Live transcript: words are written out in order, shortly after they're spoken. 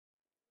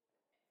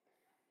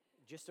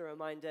Just a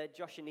reminder,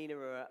 Josh and Nina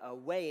are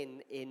away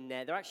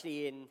they're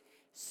actually in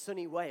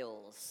sunny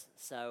Wales,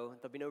 so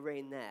there'll be no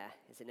rain there,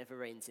 as it never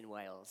rains in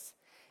Wales.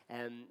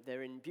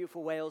 They're in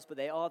beautiful Wales, but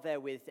they are there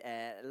with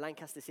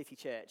Lancaster City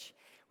Church,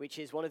 which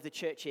is one of the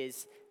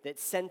churches that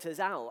sent us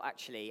out,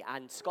 actually,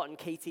 and Scott and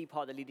Katie,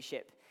 part of the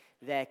leadership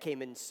there,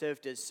 came and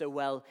served us so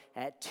well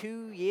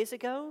 2 years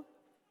ago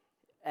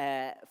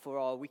for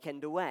our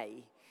weekend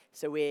away.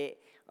 So we're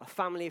a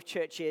family of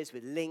churches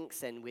with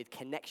links and with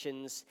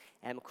connections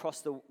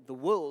across the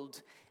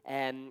world.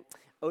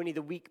 Only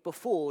the week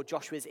before,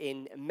 Josh was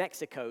in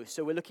Mexico.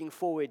 So we're looking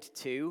forward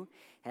to,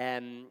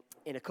 in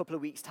a couple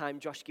of weeks' time,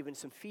 Josh giving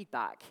some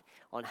feedback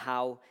on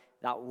how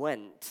that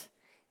went.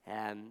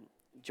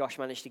 Josh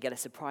managed to get a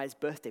surprise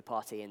birthday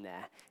party in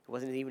there. It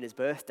wasn't even his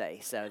birthday,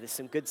 so there's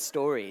some good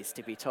stories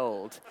to be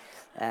told.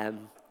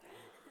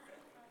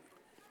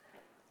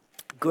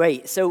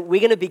 Great. So we're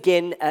going to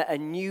begin a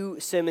new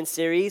sermon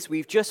series.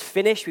 We've just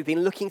finished. We've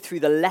been looking through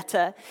the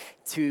letter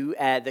to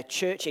the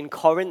church in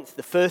Corinth,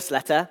 the first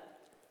letter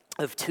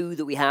of 2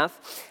 that we have.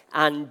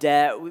 And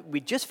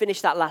we just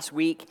finished that last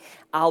week.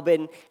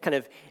 Albin kind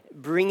of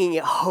bringing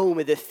it home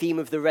with the theme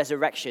of the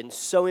resurrection.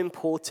 So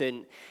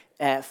important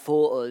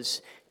for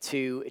us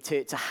to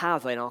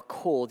have in our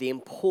core the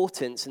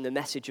importance and the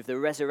message of the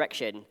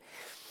resurrection.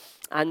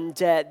 And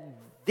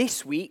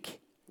this week,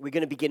 we're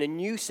going to begin a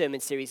new sermon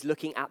series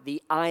looking at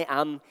the I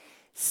am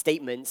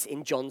statements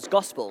in John's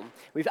Gospel.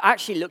 We've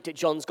actually looked at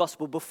John's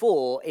Gospel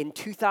before in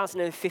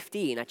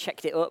 2015. I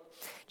checked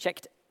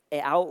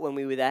it out when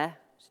we were there.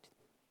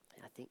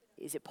 I think,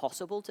 is it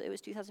possible it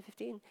was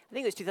 2015? I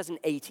think it was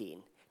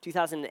 2018.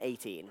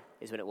 2018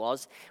 is when it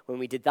was, when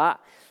we did that.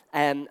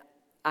 And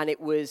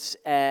it was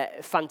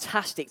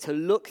fantastic to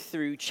look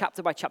through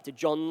chapter by chapter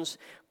John's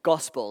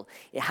Gospel.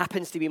 It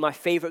happens to be my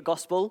favorite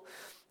Gospel.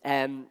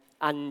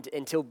 And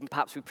until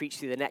perhaps we preach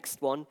through the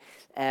next one.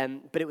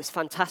 But it was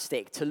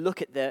fantastic to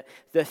look at the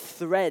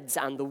threads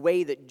and the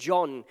way that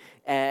John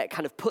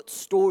kind of puts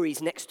stories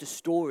next to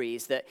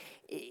stories that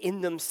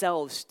in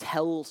themselves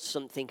tell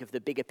something of the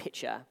bigger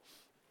picture.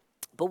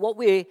 But what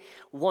we're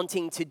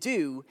wanting to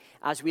do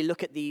as we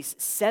look at these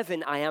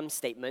 7 I am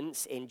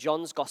statements in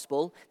John's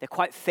Gospel, they're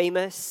quite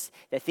famous.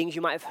 They're things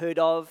you might have heard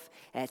of.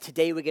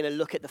 Today we're going to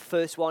look at the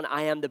first one,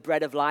 I am the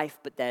bread of life,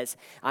 but there's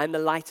I'm the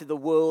light of the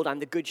world, I'm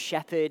the good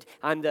shepherd,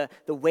 I'm the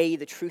way,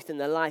 the truth, and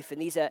the life.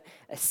 And these are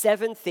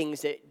 7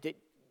 things that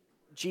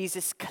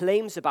Jesus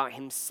claims about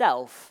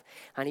himself,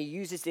 and he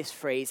uses this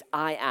phrase,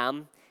 I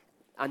am,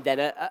 and then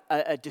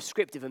a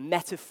descriptive, a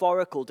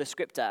metaphorical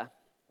descriptor.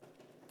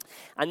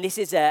 And this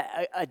is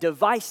a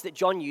device that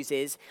John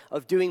uses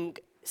of doing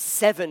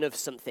 7 of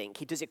something.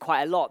 He does it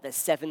quite a lot. There's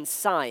 7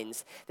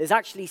 signs. There's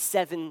actually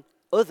 7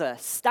 other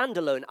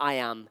standalone I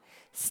am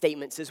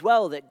statements as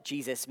well that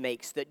Jesus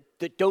makes that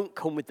don't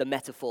come with the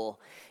metaphor.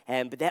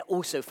 But they're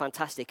also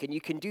fantastic. And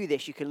you can do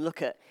this. You can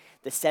look at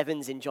the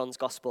 7s in John's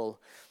Gospel,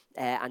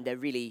 and they're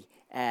really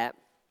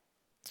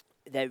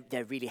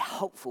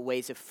helpful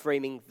ways of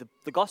framing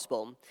the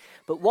gospel.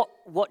 But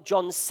what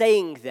John's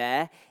saying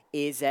there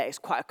is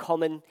quite a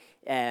common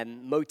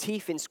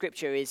motif in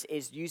Scripture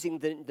is using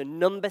the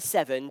number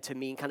 7 to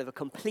mean kind of a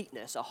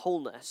completeness, a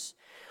wholeness.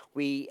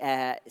 We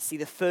see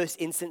the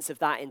first instance of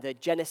that in the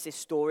Genesis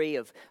story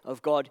of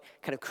God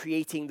kind of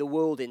creating the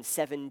world in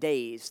 7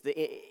 days.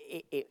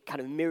 It kind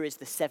of mirrors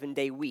the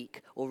 7-day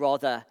week, or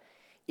rather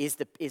is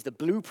the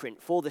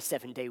blueprint for the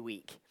 7-day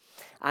week.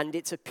 And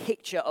it's a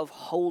picture of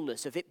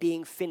wholeness, of it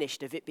being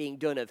finished, of it being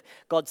done, of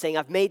God saying,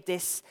 I've made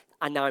this,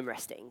 and now I'm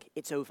resting.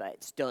 It's over.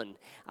 It's done.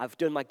 I've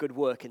done my good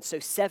work. And so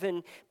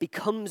 7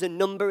 becomes a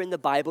number in the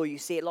Bible. You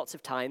see it lots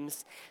of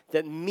times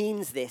that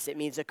means this. It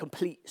means a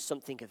complete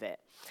something of it.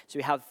 So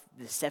we have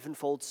the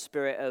 7-fold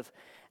Spirit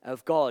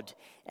of God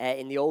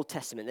in the Old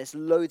Testament. There's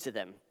loads of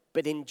them.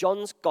 But in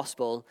John's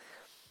Gospel,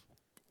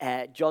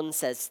 John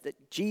says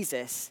that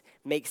Jesus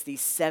makes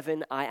these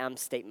 7 I am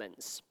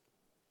statements.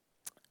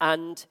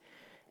 And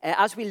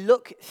as we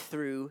look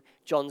through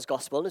John's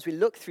Gospel, and as we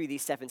look through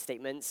these 7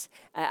 statements,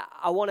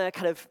 I want to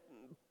kind of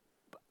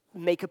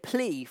make a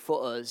plea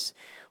for us.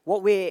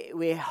 What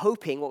we're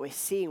hoping, what we're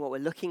seeing, what we're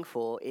looking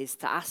for is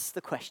to ask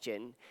the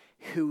question,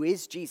 who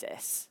is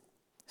Jesus?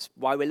 That's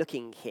why we're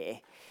looking here.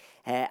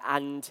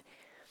 And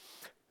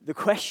the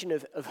question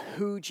of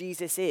who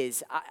Jesus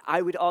is,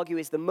 I would argue,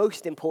 is the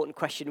most important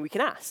question we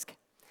can ask.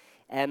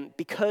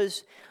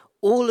 Because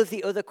all of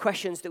the other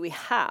questions that we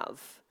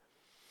have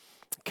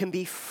can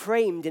be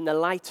framed in the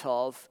light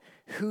of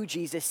who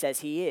Jesus says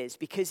he is.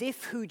 Because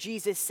if who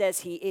Jesus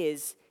says he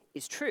is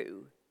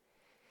true,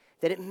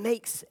 then it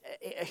makes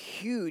a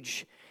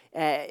huge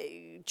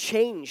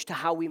change to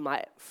how we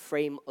might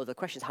frame other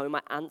questions, how we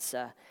might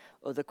answer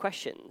other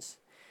questions.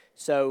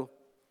 So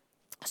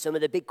some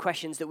of the big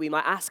questions that we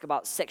might ask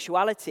about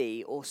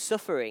sexuality or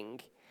suffering,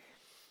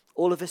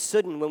 all of a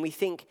sudden when we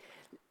think,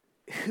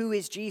 who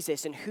is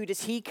Jesus and who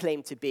does he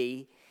claim to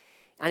be?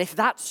 And if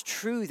that's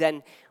true,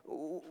 then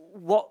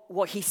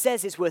what he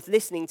says is worth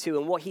listening to,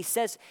 and what he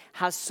says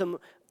has some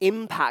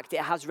impact,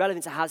 it has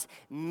relevance, it has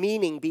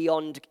meaning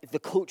beyond the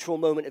cultural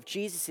moment of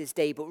Jesus'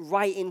 day, but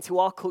right into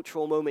our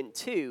cultural moment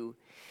too,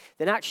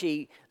 then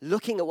actually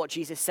looking at what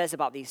Jesus says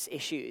about these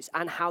issues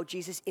and how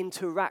Jesus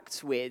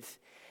interacts with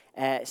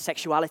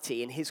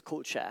sexuality in his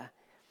culture,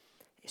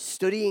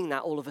 studying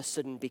that all of a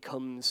sudden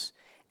becomes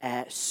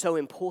so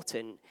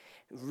important,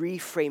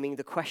 reframing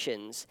the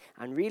questions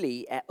and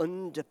really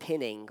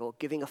underpinning or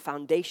giving a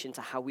foundation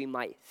to how we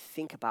might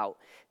think about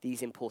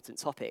these important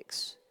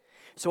topics.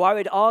 So I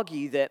would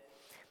argue that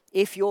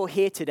if you're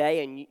here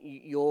today and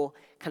you're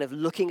kind of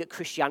looking at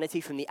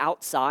Christianity from the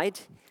outside,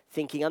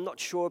 thinking, I'm not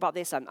sure about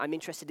this, I'm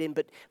interested in,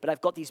 but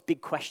I've got these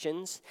big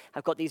questions,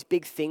 I've got these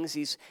big things,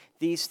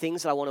 these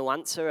things that I want to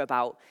answer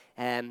about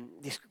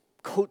these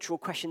cultural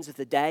questions of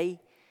the day,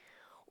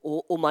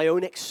 or my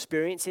own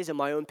experiences and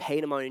my own pain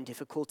and my own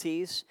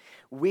difficulties,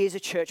 we as a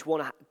church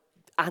want to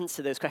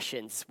answer those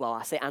questions. Well,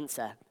 I say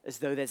answer as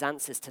though there's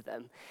answers to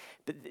them.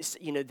 But,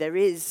 there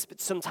is,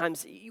 but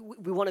sometimes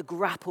we want to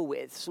grapple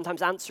with.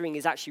 Sometimes answering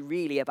is actually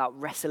really about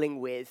wrestling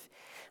with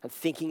and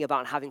thinking about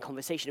and having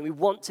conversation. And we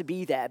want to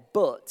be there,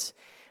 but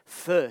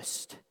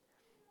first,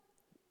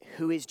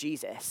 who is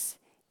Jesus?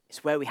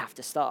 It's where we have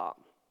to start.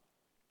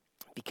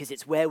 Because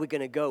it's where we're going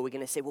to go. We're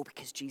going to say, well,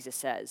 because Jesus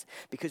says.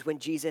 Because when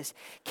Jesus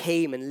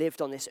came and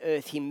lived on this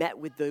earth, he met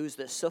with those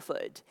that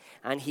suffered.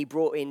 And he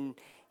brought in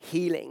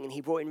healing and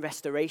he brought in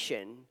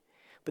restoration.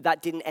 But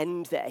that didn't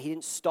end there. He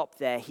didn't stop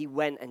there. He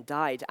went and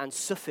died and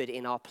suffered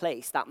in our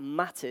place. That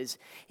matters.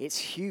 It's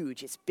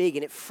huge. It's big.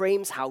 And it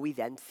frames how we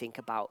then think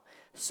about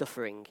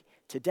suffering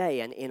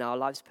today and in our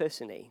lives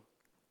personally.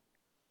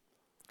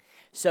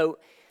 So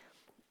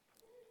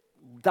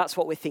that's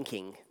what we're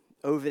thinking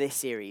over this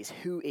series.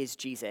 Who is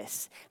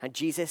Jesus? And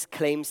Jesus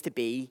claims to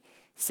be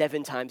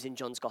 7 times in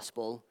John's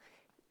gospel,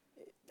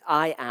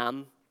 I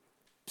am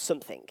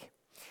something.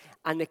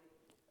 And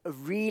a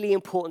really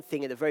important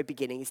thing at the very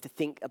beginning is to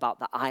think about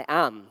the I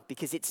am,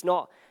 because it's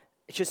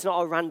just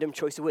not a random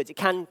choice of words. It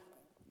can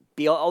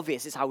be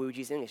obvious. It's how we would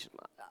use English.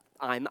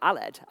 I'm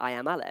Aled. I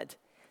am Aled.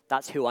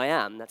 That's who I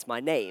am. That's my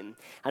name.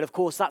 And of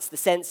course, that's the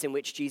sense in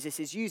which Jesus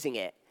is using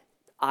it.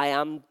 I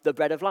am the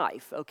bread of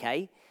life.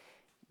 Okay.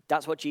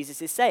 That's what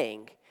Jesus is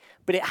saying.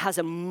 But it has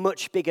a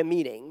much bigger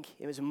meaning.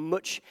 It was a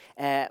much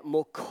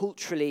more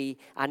culturally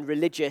and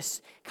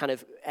religious kind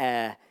of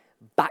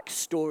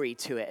backstory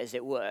to it, as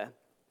it were.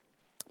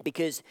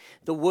 Because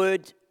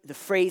the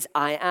phrase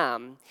I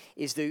am,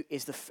 is the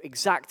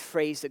exact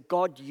phrase that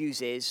God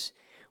uses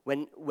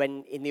when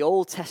in the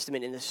Old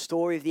Testament, in the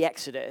story of the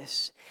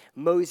Exodus,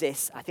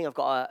 Moses, I think I've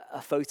got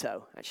a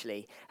photo,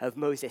 actually, of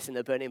Moses in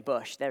the burning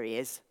bush. There he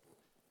is.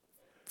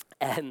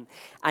 And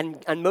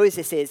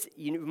Moses is,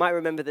 you might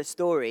remember the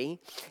story,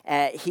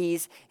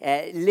 he's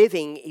been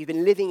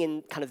living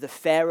in kind of the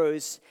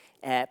Pharaoh's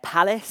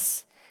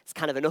palace. It's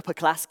kind of an upper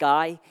class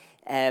guy,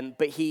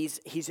 but he's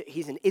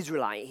an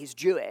Israelite, he's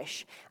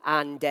Jewish,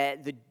 and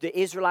the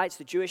Israelites,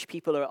 the Jewish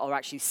people are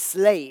actually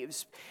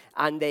slaves,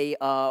 and they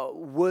are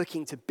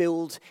working to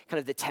build kind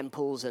of the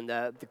temples and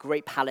the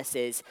great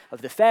palaces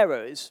of the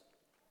pharaohs.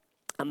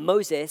 And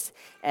Moses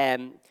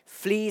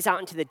flees out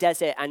into the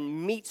desert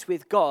and meets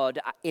with God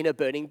in a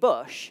burning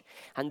bush.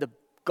 And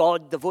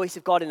the voice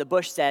of God in the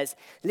bush says,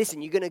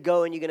 listen, you're going to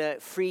go and you're going to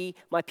free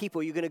my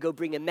people. You're going to go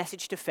bring a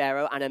message to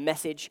Pharaoh and a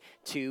message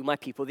to my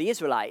people, the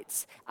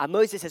Israelites. And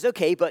Moses says,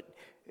 okay, but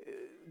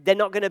they're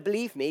not going to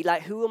believe me.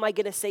 Like, who am I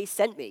going to say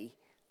sent me?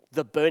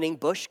 The burning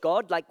bush,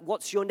 God? Like,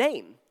 what's your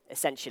name,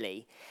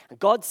 essentially? And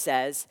God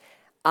says,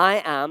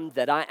 I am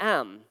that I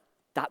am.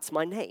 That's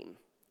my name.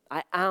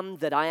 I am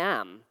that I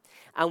am.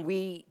 And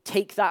we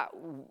take that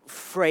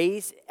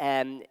phrase,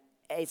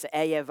 it's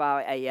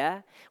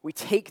Eyevar. We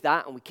take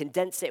that and we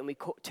condense it and we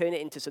turn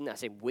it into something. I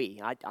say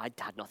I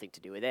had nothing to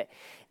do with it.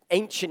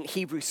 Ancient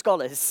Hebrew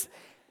scholars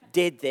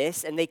did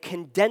this, and they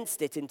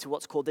condensed it into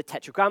what's called the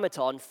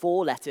Tetragrammaton,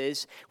 4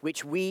 letters,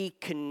 which we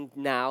can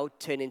now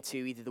turn into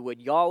either the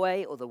word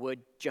Yahweh or the word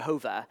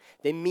Jehovah.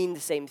 They mean the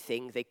same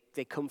thing.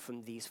 They come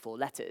from these 4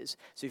 letters.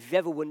 So if you've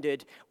ever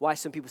wondered why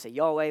some people say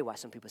Yahweh, why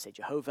some people say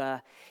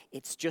Jehovah,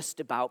 it's just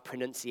about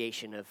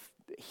pronunciation of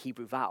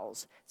Hebrew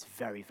vowels. It's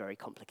very, very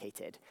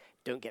complicated.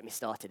 Don't get me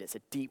started. It's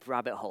a deep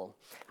rabbit hole,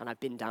 and I've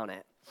been down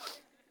it.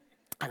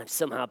 And I'm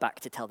somehow back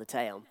to tell the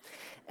tale.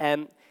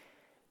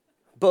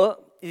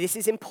 But this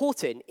is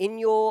important. In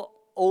your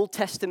Old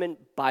Testament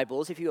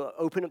Bibles, if you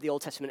open up the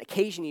Old Testament,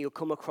 occasionally you'll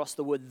come across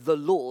the word the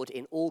Lord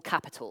in all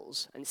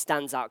capitals, and it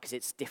stands out because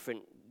it's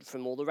different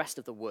from all the rest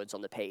of the words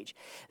on the page.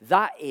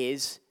 That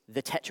is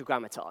the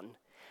Tetragrammaton.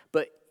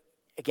 But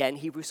again,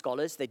 Hebrew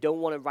scholars, they don't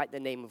want to write the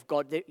name of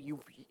God.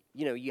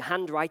 You're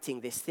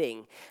handwriting this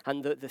thing,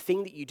 and the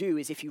thing that you do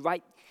is if you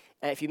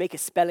make a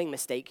spelling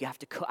mistake, you have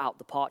to cut out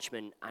the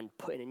parchment and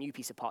put in a new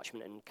piece of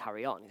parchment and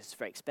carry on. It's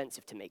very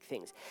expensive to make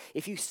things.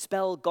 If you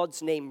spell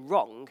God's name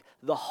wrong,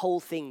 the whole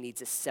thing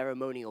needs a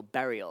ceremonial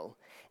burial.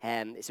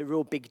 It's a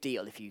real big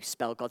deal if you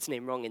spell God's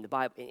name wrong in the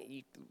Bible.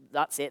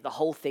 That's it. The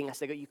whole thing has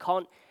to go. You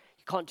can't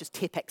just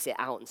tip exit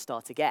out and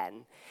start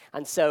again.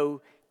 And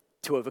so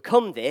To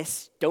overcome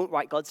this, don't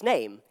write God's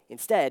name.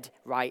 Instead,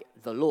 write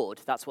the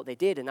Lord. That's what they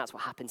did, and that's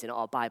what happens in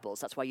our Bibles.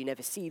 That's why you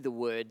never see the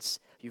words,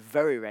 you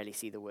very rarely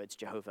see the words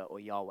Jehovah or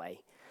Yahweh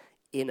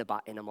in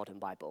a modern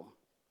Bible.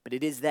 But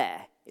it is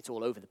there. It's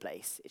all over the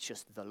place. It's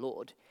just the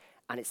Lord.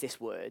 And it's this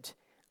word,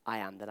 I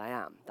am that I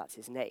am. That's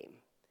his name.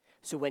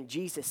 So when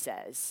Jesus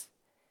says,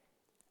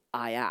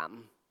 I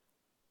am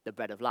the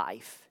bread of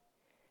life,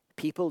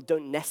 people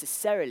don't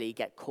necessarily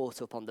get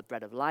caught up on the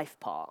bread of life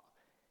part.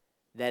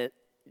 Their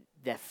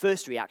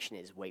first reaction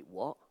is, wait,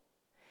 what?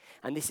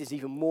 And this is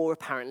even more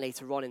apparent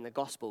later on in the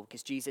gospel,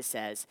 because Jesus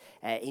says,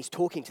 he's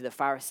talking to the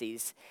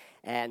Pharisees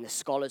and the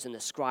scholars and the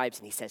scribes,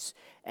 and he says,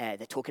 they're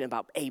talking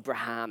about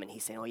Abraham, and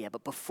he's saying, oh yeah,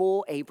 but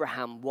before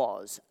Abraham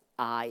was,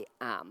 I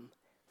am,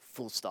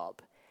 full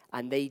stop.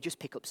 And they just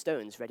pick up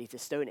stones ready to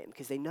stone him,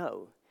 because they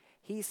know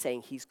he's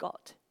saying he's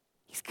God.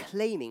 He's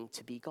claiming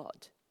to be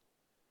God.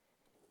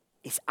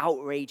 It's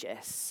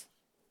outrageous,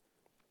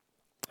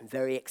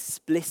 very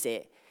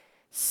explicit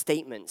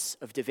statements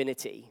of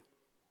divinity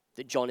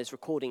that John is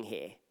recording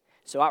here.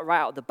 So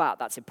right out of the bat,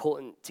 that's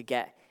important to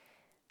get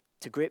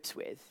to grips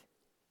with.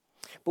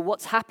 But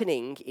what's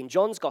happening in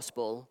John's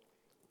gospel,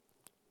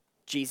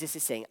 Jesus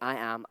is saying, I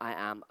am,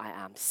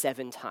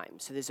 7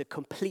 times. So there's a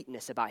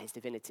completeness about his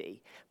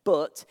divinity.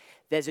 But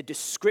there's a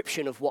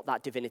description of what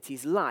that divinity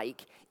is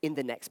like in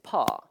the next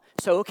part.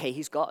 So, okay,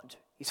 he's God.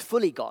 He's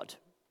fully God.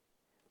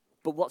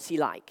 But what's he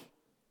like?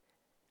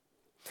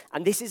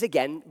 And this is,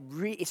 again,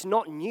 it's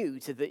not new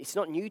to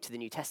the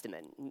New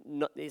Testament.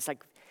 It's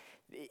like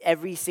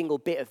every single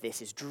bit of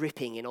this is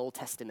dripping in Old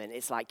Testament.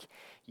 It's like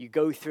you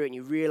go through it and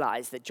you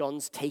realize that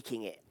John's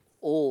taking it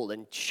all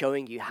and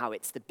showing you how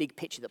it's the big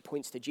picture that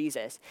points to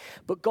Jesus.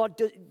 But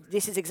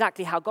this is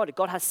exactly how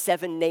God has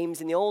 7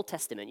 names in the Old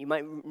Testament. You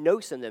might know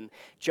some of them.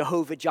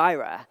 Jehovah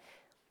Jireh,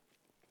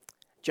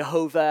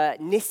 Jehovah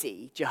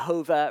Nissi,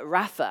 Jehovah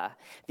Rapha.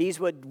 These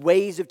were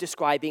ways of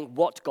describing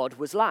what God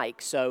was like.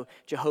 So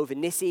Jehovah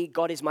Nissi,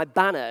 God is my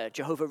banner.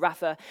 Jehovah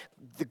Rapha,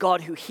 the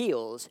God who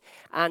heals.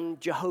 And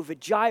Jehovah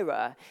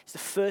Jireh is the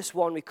first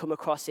one we come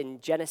across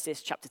in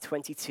Genesis chapter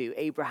 22.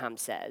 Abraham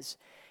says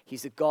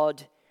he's the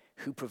God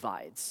who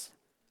provides.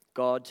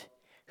 God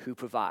who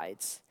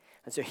provides.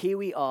 And so here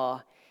we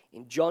are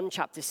in John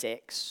chapter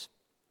 6,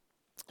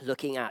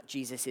 looking at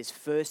Jesus'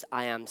 first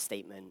I am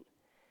statement.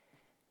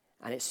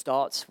 And it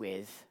starts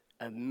with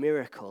a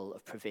miracle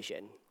of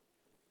provision.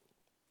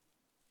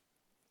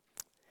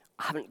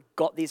 I haven't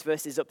got these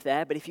verses up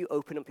there, but if you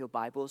open up your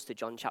Bibles to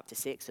John chapter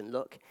 6 and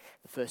look,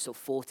 the first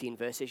 14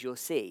 verses, you'll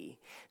see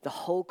the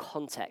whole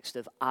context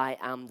of I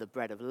am the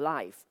bread of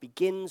life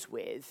begins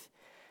with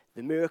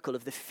the miracle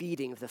of the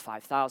feeding of the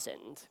 5,000.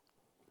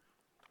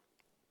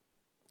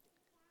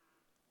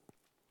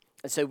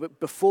 And so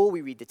before we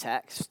read the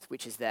text,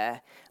 which is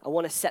there, I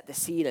want to set the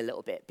scene a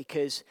little bit,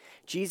 because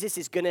Jesus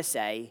is going to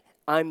say,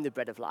 I'm the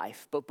bread of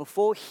life. But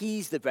before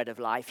he's the bread of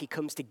life, he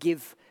comes to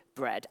give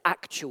bread,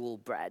 actual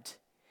bread,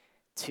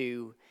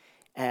 to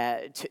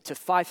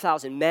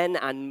 5,000 men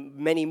and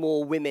many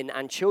more women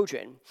and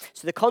children.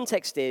 So the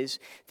context is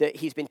that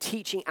he's been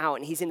teaching out,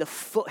 and he's in the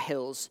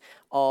foothills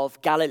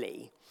of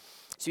Galilee.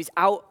 So he's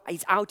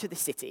out of the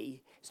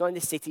city. He's not in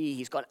the city.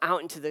 He's gone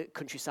out into the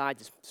countryside.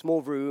 There's a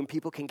small room.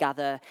 People can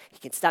gather. He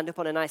can stand up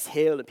on a nice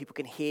hill, and people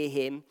can hear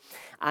him.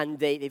 And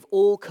they've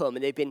all come,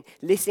 and they've been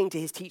listening to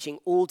his teaching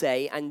all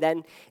day. And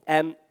then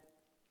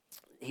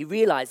he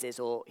realizes,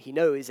 or he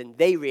knows, and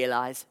they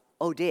realize,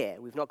 oh dear,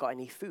 we've not got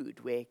any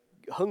food. We're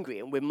hungry,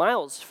 and we're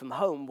miles from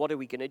home. What are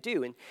we going to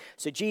do? And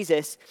so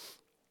Jesus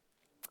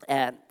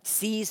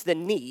sees the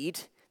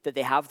need that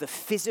they have, the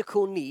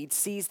physical need,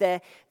 sees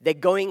they're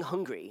going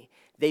hungry.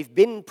 They've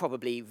been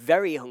probably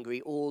very hungry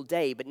all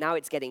day, but now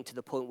it's getting to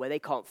the point where they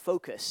can't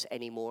focus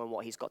anymore on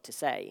what he's got to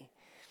say.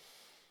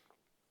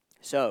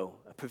 So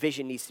a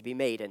provision needs to be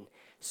made, and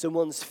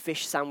someone's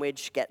fish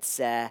sandwich gets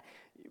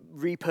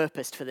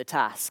repurposed for the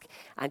task.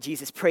 And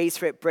Jesus prays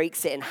for it,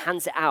 breaks it, and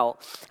hands it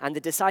out. And the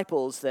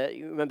disciples,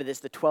 you remember there's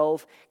the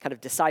 12 kind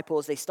of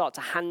disciples, they start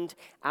to hand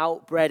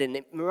out bread, and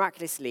it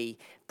miraculously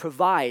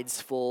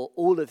provides for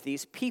all of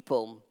these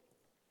people.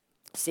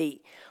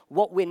 See,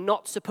 what we're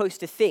not supposed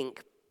to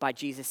think by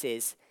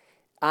Jesus'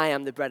 I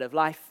am the bread of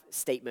life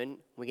statement.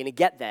 We're going to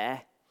get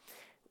there.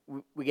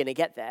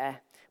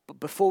 But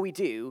before we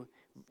do,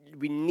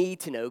 we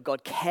need to know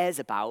God cares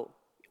about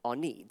our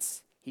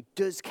needs. He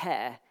does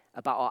care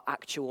about our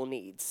actual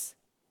needs.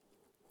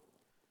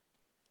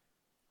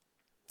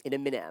 In a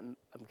minute, I'm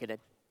going to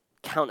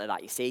counter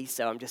that, you see.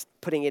 So I'm just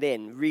putting it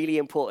in. Really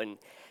important.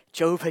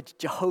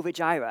 Jehovah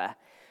Jireh,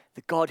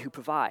 the God who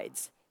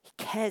provides. He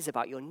cares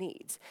about your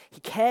needs. He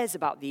cares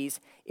about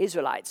these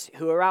Israelites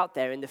who are out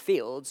there in the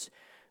fields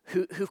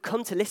who've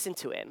come to listen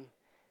to him,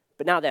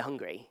 but now they're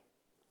hungry.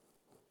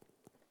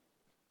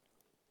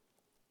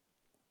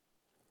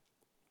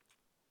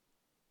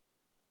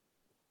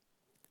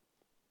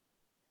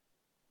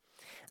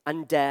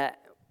 And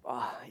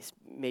it's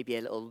maybe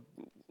a little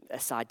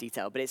side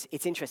detail, but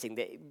it's interesting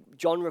that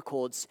John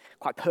records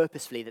quite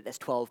purposefully that there's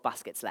 12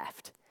 baskets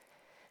left.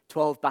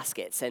 12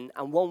 baskets. And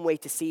one way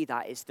to see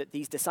that is that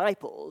these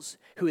disciples,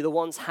 who are the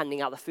ones handing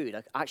out the food,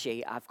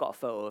 actually, I've got a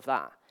photo of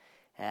that.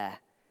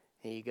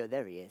 Here you go,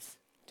 there he is.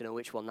 Don't know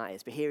which one that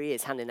is, but here he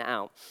is handing it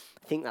out.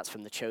 I think that's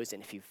from The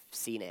Chosen, if you've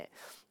seen it.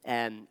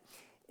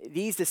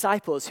 These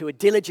disciples who are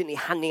diligently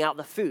handing out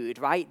the food,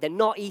 right? They're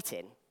not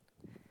eating.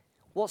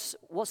 What's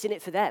in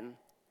it for them?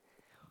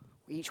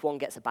 Each one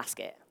gets a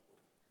basket.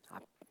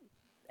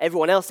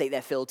 Everyone else ate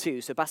their fill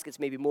too, so baskets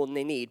may be more than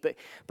they need.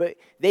 But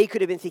they could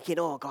have been thinking,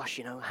 oh gosh,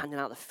 handing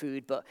out the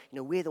food, but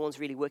we're the ones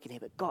really working here.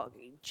 But God,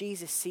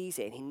 Jesus sees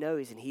it and he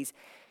knows and he's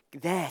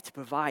there to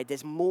provide.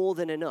 There's more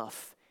than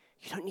enough.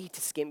 You don't need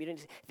to skim.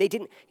 They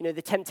didn't,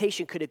 the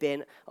temptation could have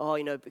been, but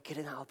we're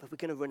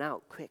going to run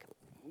out quick.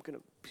 I'm going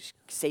to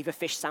save a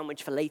fish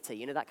sandwich for later,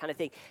 that kind of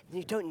thing. And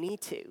you don't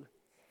need to.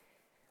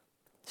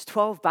 There's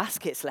 12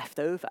 baskets left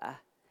over.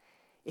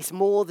 It's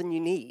more than you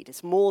need.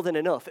 It's more than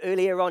enough.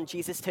 Earlier on,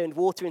 Jesus turned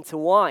water into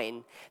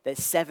wine.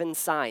 There's 7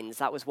 signs.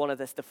 That was one of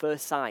the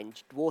first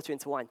signs, water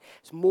into wine.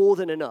 It's more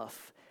than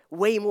enough.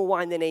 Way more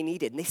wine than they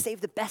needed. And they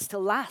saved the best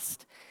till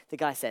last, the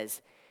guy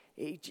says.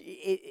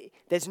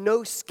 There's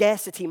no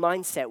scarcity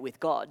mindset with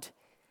God.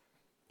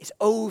 It's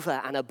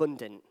over and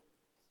abundant,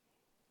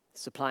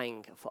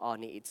 supplying for our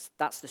needs.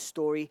 That's the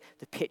story,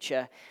 the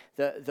picture,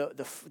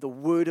 the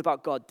word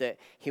about God that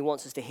he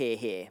wants us to hear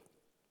here.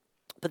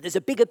 But there's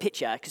a bigger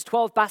picture, because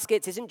 12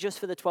 baskets isn't just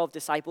for the 12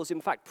 disciples. In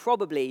fact,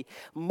 probably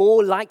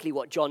more likely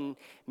what John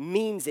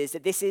means is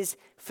that this is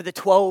for the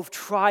 12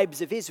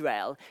 tribes of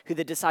Israel who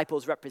the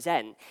disciples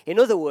represent. In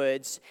other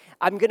words,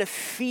 I'm going to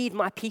feed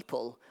my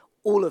people,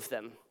 all of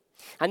them.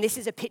 And this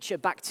is a picture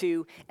back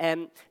to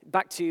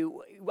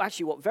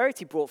actually what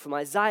Verity brought from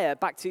Isaiah,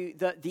 back to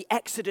the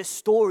Exodus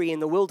story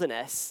in the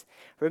wilderness.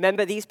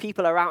 Remember, these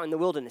people are out in the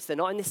wilderness. They're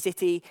not in the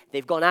city.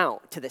 They've gone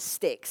out to the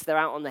sticks. They're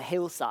out on the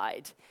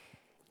hillside,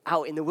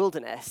 out in the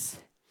wilderness.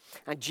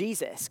 And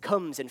Jesus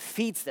comes and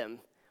feeds them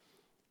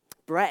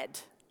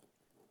bread,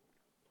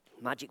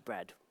 magic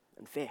bread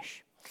and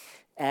fish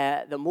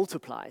that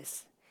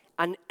multiplies.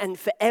 And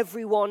for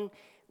everyone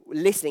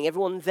listening,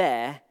 everyone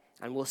there,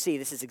 and we'll see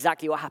this is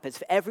exactly what happens.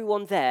 For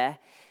everyone there,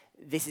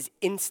 this is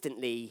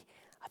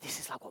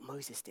like what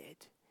Moses did.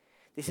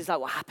 This is like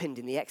what happened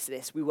in the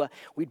Exodus.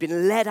 We'd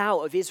been led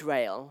out of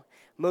Israel.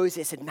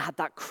 Moses had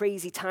that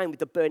crazy time with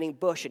the burning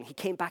bush, and he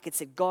came back and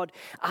said, God,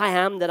 I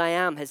am that I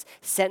am has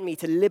sent me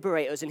to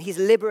liberate us, and he's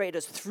liberated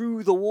us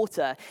through the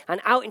water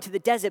and out into the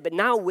desert, but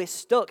now we're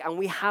stuck and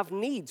we have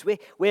needs.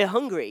 We're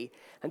hungry,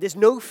 and there's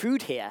no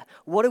food here.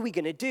 What are we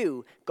going to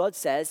do? God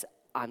says,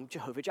 I'm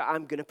Jehovah Jireh.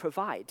 I'm going to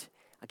provide.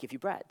 I'll give you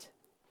bread.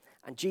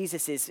 And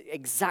Jesus is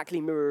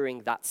exactly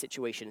mirroring that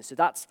situation. So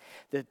that's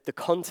the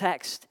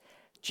context.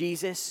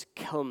 Jesus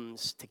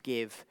comes to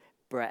give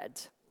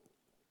bread.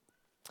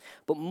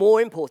 But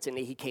more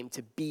importantly, he came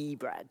to be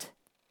bread.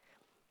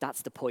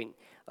 That's the point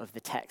of the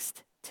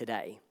text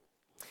today.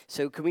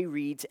 So can we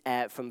read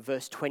from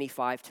verse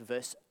 25 to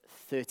verse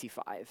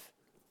 35?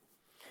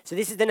 So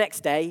this is the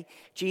next day.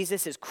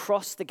 Jesus has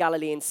crossed the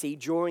Galilean Sea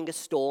during a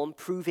storm,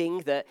 proving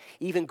that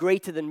even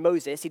greater than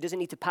Moses, he doesn't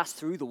need to pass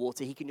through the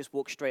water. He can just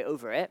walk straight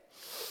over it.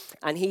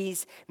 And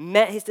he's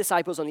met his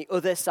disciples on the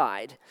other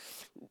side.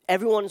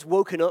 Everyone's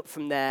woken up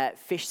from their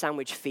fish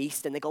sandwich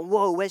feast, and they're going,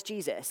 whoa, where's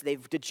Jesus?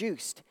 They've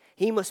deduced.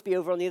 He must be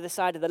over on the other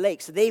side of the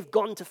lake. So they've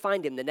gone to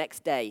find him the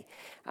next day.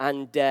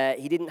 And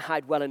he didn't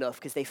hide well enough,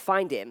 because they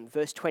find him,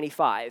 verse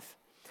 25.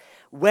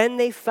 When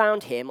they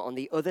found him on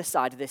the other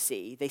side of the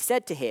sea, they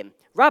said to him,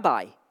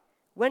 Rabbi,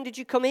 when did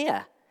you come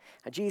here?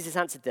 And Jesus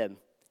answered them,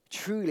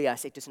 truly I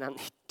say,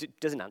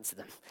 doesn't answer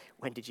them,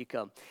 when did you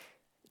come?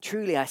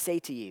 Truly I say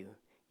to you,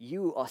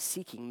 you are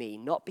seeking me,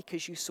 not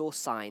because you saw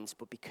signs,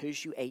 but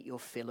because you ate your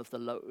fill of the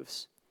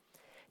loaves.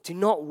 Do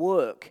not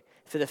work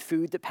for the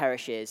food that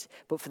perishes,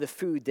 but for the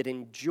food that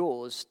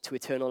endures to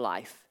eternal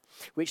life,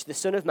 which the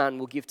Son of Man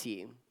will give to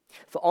you.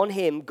 For on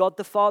him God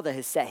the Father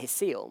has set his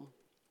seal.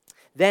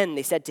 Then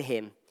they said to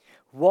him,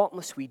 what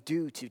must we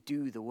do to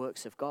do the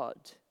works of God?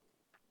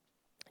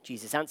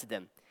 Jesus answered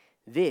them,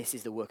 this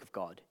is the work of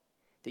God,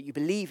 that you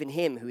believe in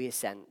him who he has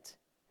sent.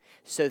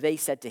 So they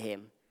said to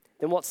him,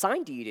 then what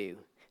sign do you do,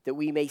 that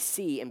we may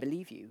see and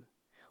believe you?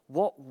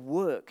 What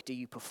work do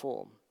you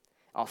perform?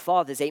 Our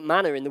fathers ate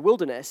manna in the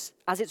wilderness,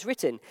 as it's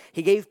written,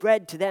 he gave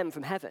bread to them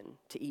from heaven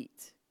to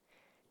eat.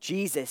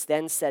 Jesus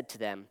then said to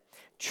them,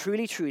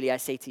 truly, truly, I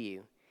say to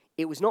you,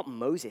 it was not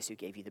Moses who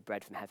gave you the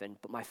bread from heaven,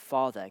 but my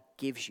Father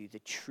gives you the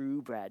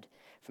true bread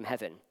from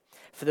heaven.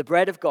 For the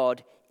bread of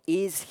God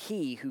is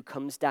he who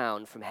comes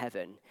down from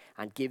heaven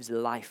and gives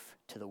life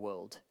to the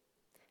world.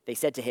 They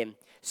said to him,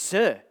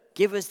 Sir,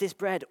 give us this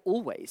bread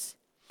always.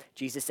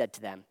 Jesus said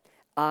to them,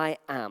 I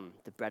am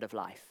the bread of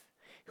life.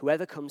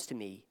 Whoever comes to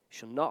me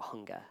shall not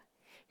hunger.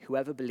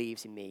 Whoever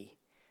believes in me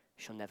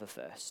shall never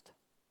thirst.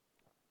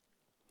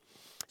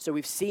 So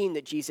we've seen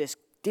that Jesus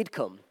did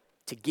come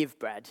to give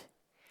bread.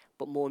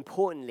 But more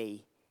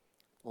importantly,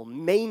 or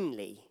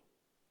mainly,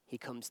 he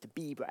comes to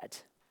be bread.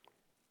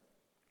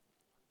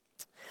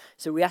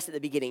 So we asked at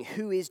the beginning,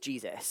 who is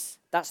Jesus?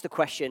 That's the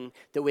question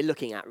that we're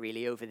looking at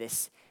really over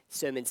this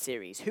sermon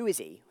series. Who is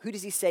he? Who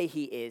does he say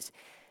he is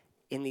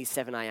in these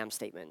 7 I am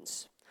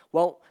statements?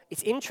 Well,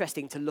 it's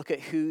interesting to look at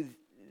who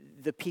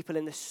the people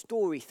in the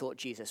story thought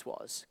Jesus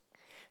was.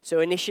 So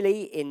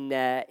initially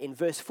in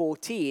verse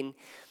 14,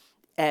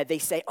 they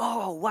say,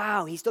 oh,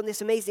 wow, he's done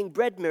this amazing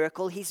bread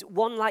miracle. He's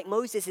one like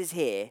Moses is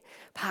here.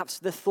 Perhaps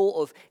the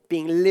thought of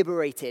being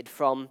liberated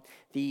from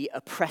the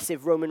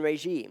oppressive Roman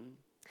regime.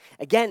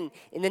 Again,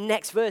 in the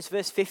next verse,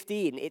 verse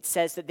 15, it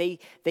says that they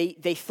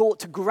thought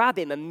to grab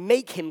him and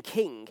make him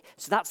king.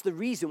 So that's the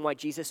reason why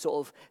Jesus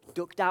sort of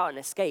ducked out and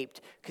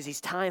escaped, because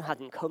his time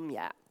hadn't come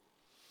yet.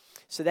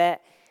 So they're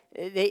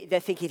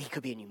thinking he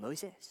could be a new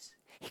Moses.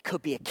 He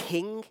could be a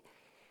king.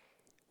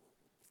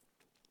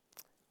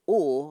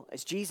 Or,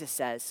 as Jesus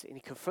says, and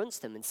he confronts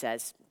them and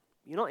says,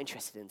 you're not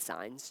interested in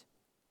signs.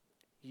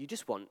 You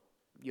just want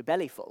your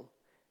belly full.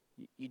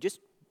 You just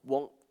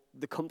want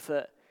the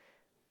comfort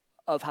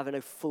of having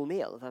a full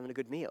meal, of having a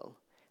good meal.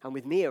 And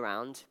with me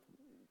around,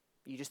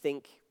 you just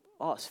think,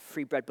 oh, it's a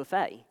free bread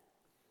buffet.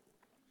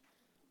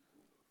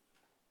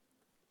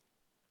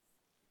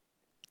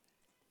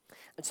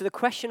 And so the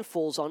question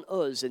falls on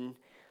us, and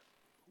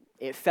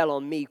it fell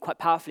on me quite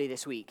powerfully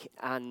this week.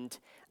 And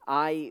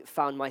I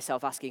found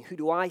myself asking, who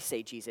do I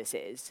say Jesus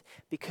is?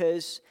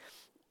 Because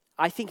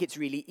I think it's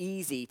really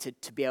easy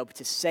to be able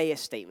to say a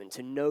statement,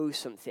 to know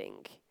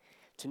something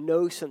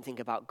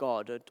about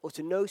God, or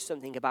to know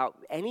something about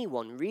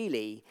anyone,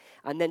 really,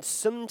 and then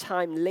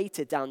sometime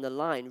later down the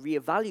line,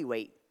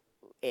 reevaluate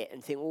it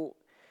and think, well,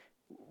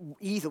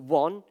 either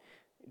one,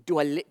 do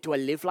I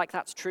live like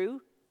that's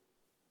true?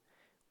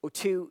 Or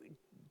two,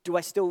 do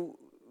I still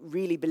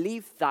really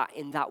believe that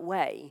in that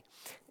way?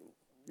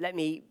 Let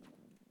me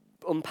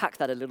unpack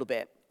that a little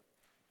bit.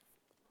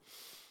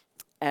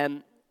 A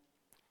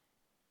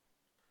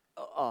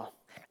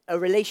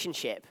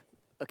relationship,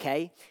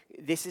 okay?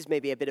 This is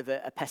maybe a bit of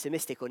a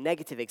pessimistic or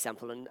negative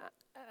example and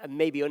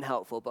maybe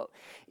unhelpful, but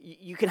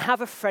you can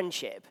have a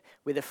friendship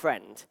with a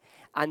friend,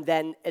 and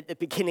then at the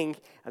beginning,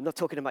 I'm not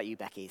talking about you,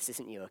 Becky, this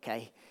isn't you,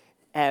 okay?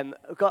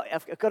 I've got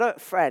a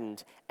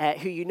friend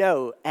who you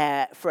know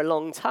for a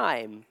long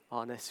time.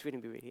 Oh, no, it's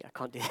really, I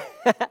can't do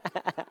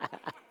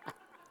that.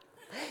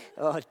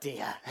 Oh,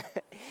 dear.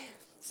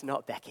 It's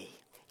not Becky.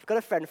 You've got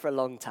a friend for a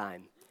long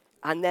time.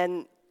 And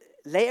then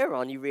later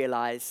on, you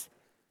realize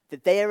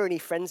that they are only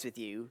friends with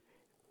you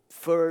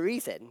for a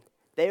reason.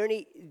 They're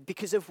only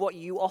because of what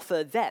you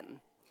offer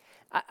them.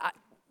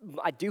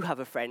 I do have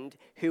a friend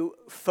who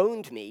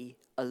phoned me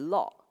a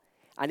lot.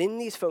 And in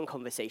these phone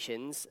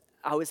conversations,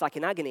 I was like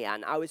an agony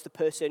aunt. I was the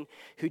person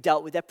who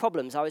dealt with their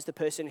problems. I was the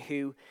person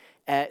who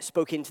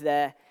spoke into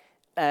their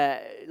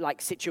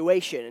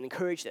situation and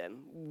encouraged them,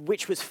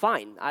 which was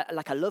fine.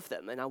 I love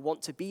them and I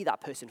want to be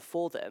that person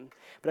for them.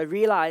 But I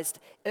realized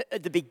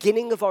at the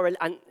beginning of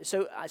and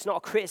so it's not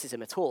a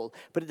criticism at all,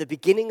 but at the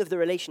beginning of the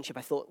relationship,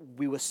 I thought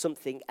we were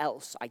something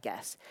else, I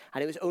guess.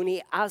 And it was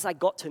only as I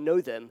got to know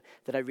them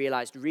that I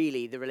realized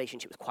really the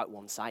relationship was quite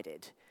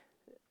one-sided.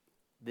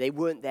 They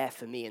weren't there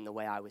for me in the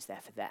way I was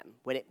there for them.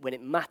 When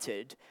it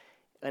mattered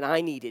and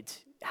I needed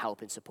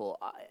help and support,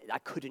 I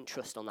couldn't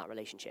trust on that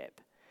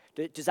relationship.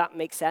 Does that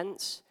make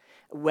sense?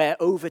 Where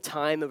over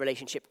time a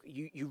relationship,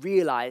 you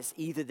realize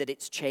either that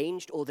it's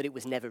changed or that it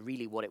was never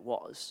really what it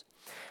was.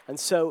 And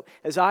so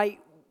as I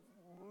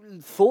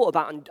thought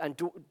about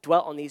and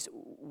dwelt on these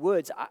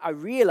words, I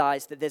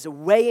realized that there's a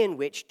way in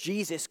which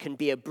Jesus can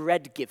be a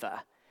bread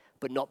giver,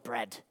 but not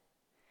bread.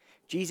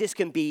 Jesus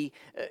can be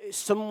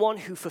someone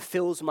who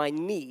fulfills my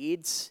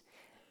needs,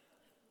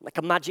 like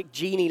a magic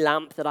genie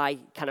lamp that I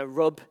kind of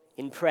rub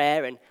in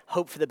prayer and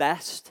hope for the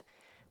best,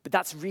 but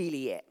that's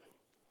really it.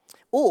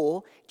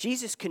 Or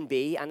Jesus can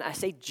be, and I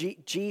say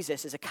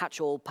Jesus as a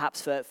catch-all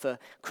perhaps for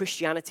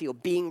Christianity or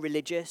being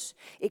religious,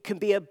 it can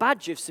be a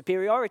badge of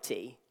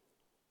superiority.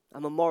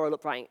 I'm a moral,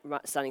 upright,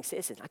 standing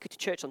citizen. I go to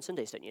church on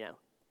Sundays, don't you know?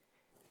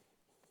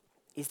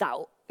 Is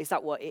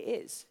that what it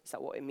is? Is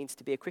that what it means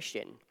to be a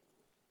Christian?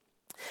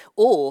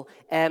 Or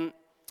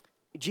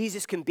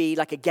Jesus can be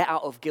like a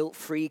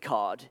get-out-of-guilt-free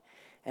card.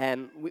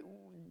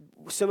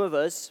 Some of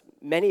us,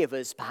 many of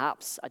us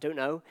perhaps, I don't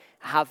know,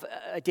 have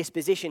a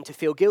disposition to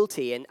feel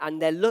guilty,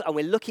 and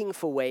we're looking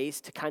for ways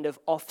to kind of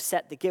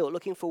offset the guilt,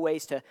 looking for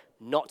ways to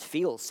not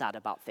feel sad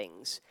about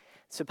things.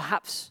 So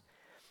perhaps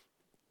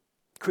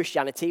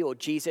Christianity or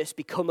Jesus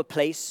become a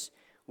place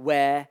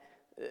where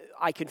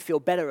I can feel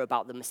better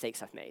about the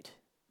mistakes I've made.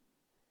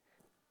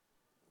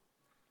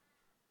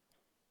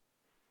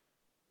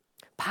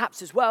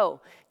 Perhaps as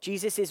well,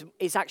 Jesus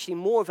is actually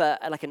more of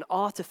like an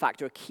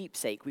artifact or a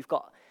keepsake.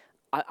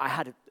 I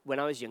had, when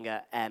I was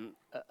younger,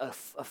 a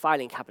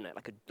filing cabinet,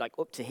 like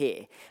up to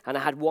here, and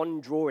I had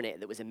one drawer in it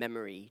that was a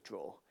memory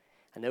drawer.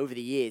 And over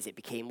the years, it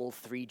became all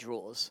 3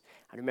 drawers.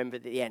 I remember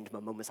at the end, my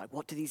mum was like,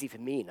 what do these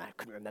even mean? I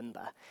couldn't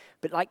remember.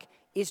 But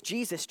is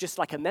Jesus just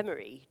like a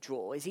memory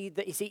drawer?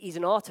 He's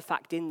an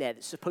artifact in there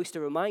that's supposed to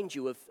remind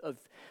you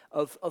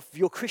of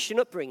your Christian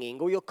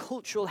upbringing or your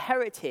cultural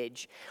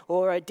heritage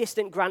or a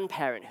distant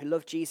grandparent who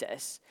loved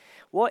Jesus?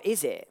 What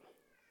is it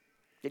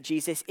that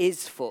Jesus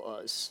is for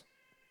us?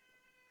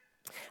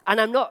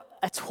 And I'm not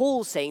at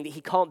all saying that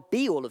he can't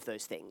be all of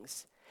those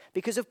things.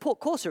 Because of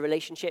course a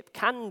relationship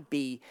can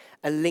be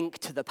a link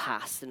to the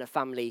past and a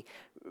family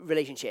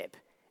relationship.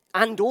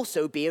 And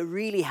also be a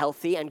really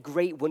healthy and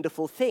great,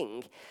 wonderful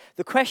thing.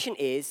 The question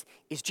is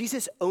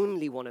Jesus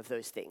only one of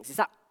those things? Is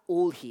that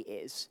all he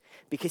is?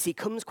 Because he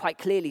comes quite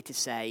clearly to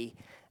say,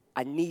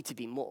 I need to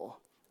be more.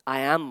 I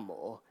am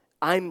more.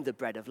 I'm the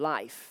bread of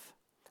life.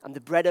 I'm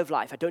the bread of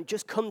life. I don't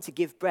just come to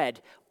give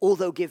bread,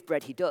 although give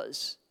bread he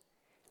does.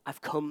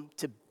 I've come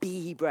to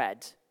be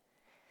bread.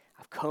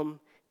 I've come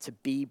to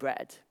be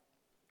bread.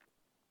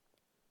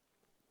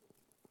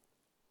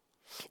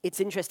 It's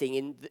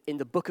interesting, in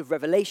the book of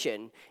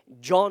Revelation,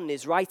 John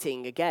is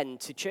writing again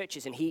to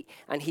churches, and he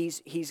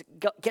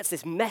gets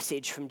this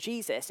message from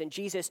Jesus, and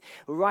Jesus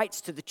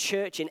writes to the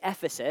church in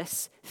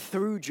Ephesus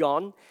through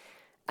John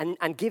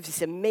and gives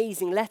this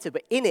amazing letter.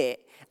 But in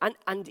it,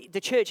 and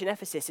the church in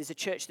Ephesus is a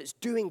church that's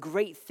doing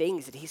great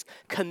things, and he's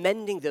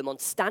commending them on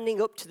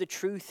standing up to the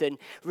truth and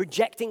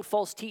rejecting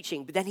false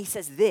teaching. But then he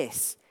says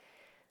this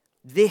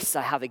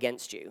I have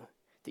against you,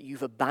 that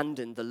you've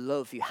abandoned the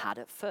love you had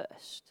at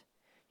first.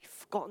 You've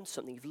forgotten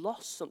something. You've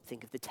lost something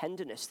of the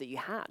tenderness that you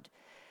had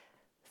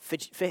for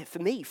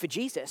me, for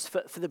Jesus,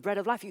 for the bread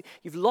of life.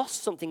 You've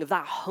lost something of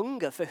that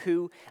hunger for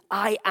who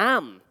I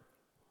am.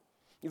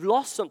 You've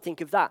lost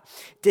something of that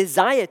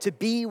desire to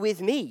be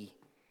with me.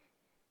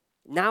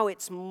 Now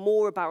it's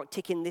more about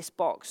ticking this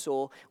box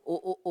or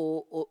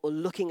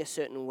looking a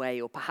certain way,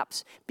 or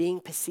perhaps being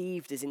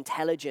perceived as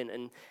intelligent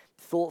and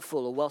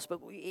thoughtful or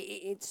well-spoken.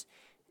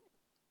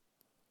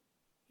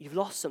 You've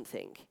lost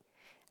something.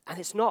 And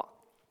it's not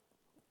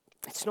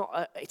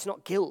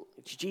guilt.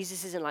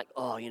 Jesus isn't like,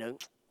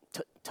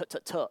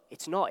 tut.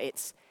 It's not.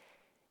 It's,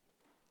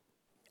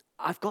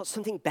 I've got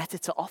something better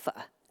to offer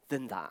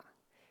than that.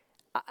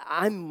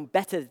 I'm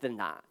better than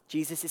that.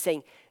 Jesus is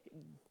saying,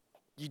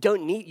 you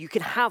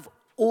can have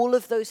all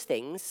of those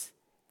things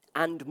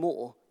and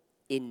more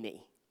in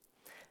me.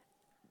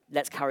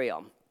 Let's carry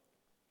on.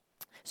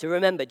 So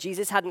remember,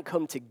 Jesus hadn't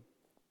come to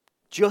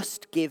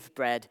just give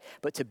bread,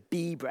 but to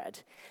be bread.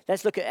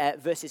 Let's look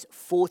at verses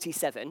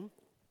 47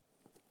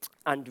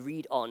 and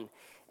read on.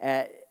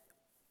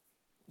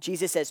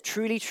 Jesus says,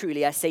 truly,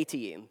 truly, I say to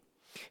you,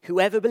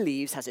 whoever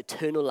believes has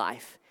eternal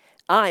life.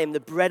 I am the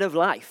bread of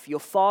life. Your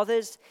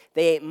fathers,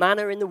 they ate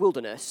manna in the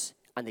wilderness,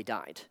 and they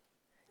died.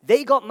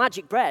 They got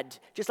magic bread,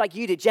 just like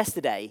you did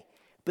yesterday,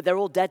 but they're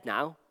all dead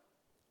now.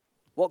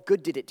 What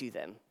good did it do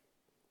them?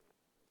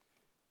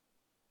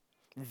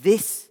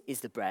 This is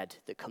the bread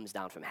that comes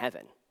down from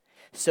heaven,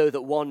 so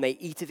that one may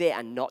eat of it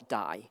and not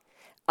die.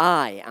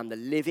 I am the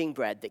living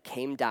bread that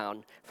came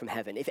down from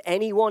heaven. If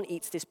anyone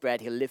eats this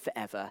bread, he'll live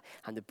forever,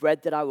 and the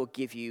bread that I will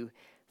give you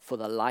for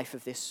the life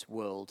of this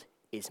world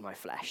is my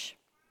flesh.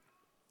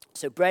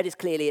 So bread is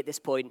clearly at this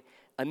point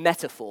a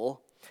metaphor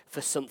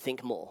for something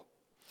more.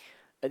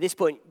 At this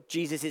point,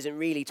 Jesus isn't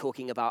really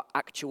talking about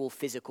actual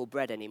physical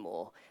bread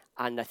anymore.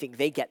 And I think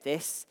they get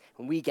this,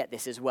 and we get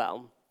this as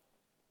well.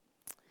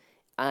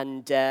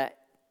 And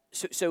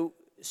so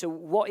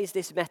what is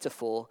this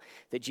metaphor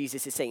that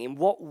Jesus is saying? In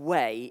what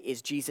way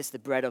is Jesus the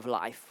bread of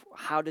life?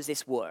 How does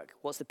this work?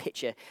 What's the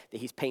picture that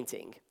he's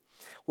painting?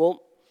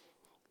 Well,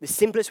 the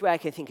simplest way I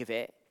can think of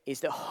it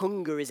is that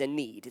hunger is a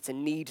need. It's a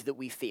need that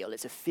we feel.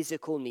 It's a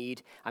physical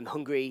need. I'm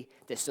hungry.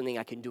 There's something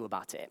I can do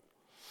about it.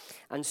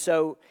 And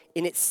so,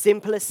 in its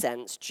simplest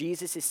sense,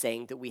 Jesus is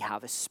saying that we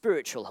have a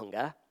spiritual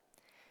hunger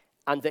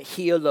and that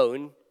he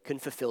alone can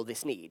fulfill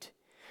this need.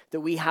 That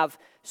we have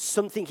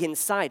something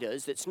inside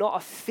us that's not a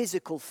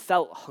physical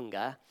felt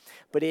hunger,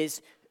 but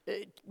is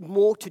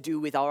more to do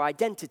with our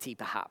identity,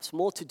 perhaps,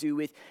 more to do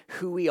with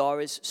who we are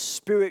as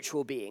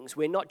spiritual beings.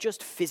 We're not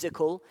just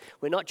physical,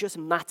 we're not just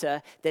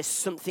matter, there's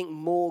something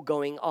more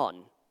going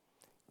on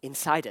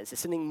inside us. There's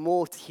something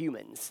more to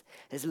humans.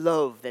 There's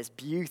love, there's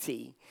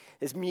beauty,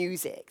 there's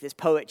music, there's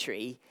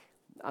poetry.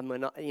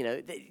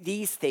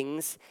 These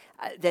things,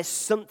 there's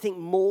something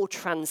more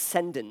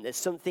transcendent, there's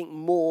something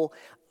more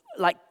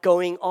like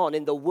going on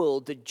in the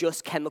world than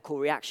just chemical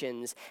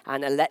reactions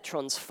and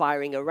electrons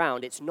firing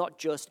around. It's not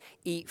just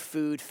eat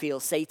food,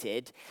 feel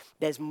sated.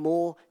 There's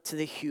more to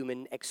the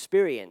human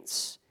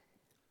experience.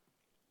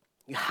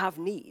 You have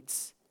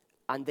needs,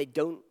 and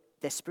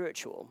they're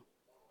spiritual.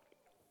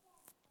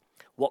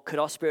 What could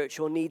our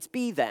spiritual needs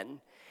be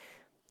then?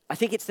 I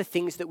think it's the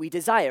things that we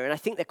desire, and I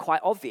think they're quite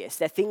obvious.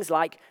 They're things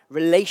like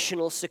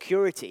relational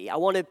security. I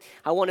want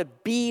to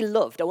be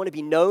loved. I want to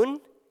be known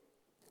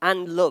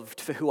and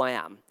loved for who I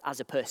am as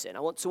a person.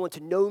 I want someone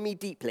to know me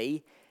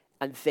deeply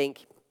and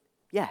think,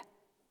 yeah,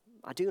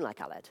 I do like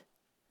Aled.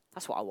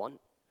 That's what I want,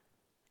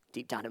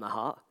 deep down in my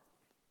heart.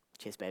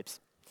 Cheers, babes.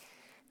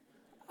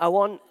 I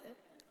want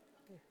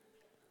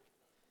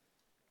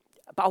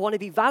to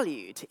be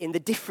valued in the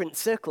different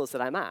circles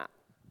that I'm at,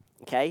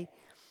 okay?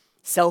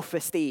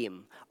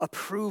 Self-esteem,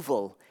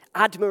 approval,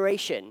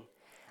 admiration.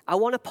 I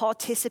want to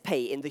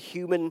participate in the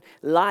human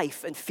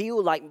life and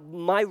feel like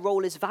my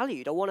role is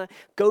valued. I want to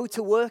go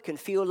to work and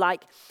feel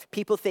like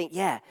people think,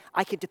 yeah,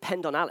 I can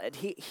depend on Aled.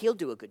 He'll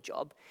do a good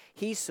job.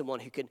 He's someone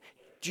who can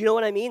Do you know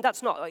what I mean?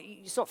 It's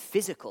not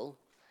physical.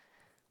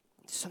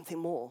 It's something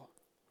more.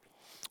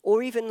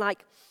 Or even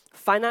like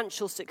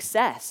financial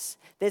success.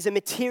 There's a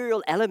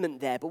material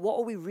element there, but what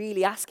are we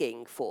really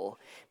asking for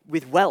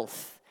with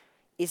wealth?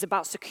 Is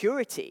about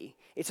security.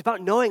 It's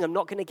about knowing I'm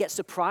not going to get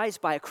surprised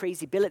by a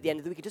crazy bill at the end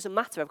of the week. It doesn't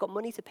matter. I've got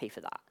money to pay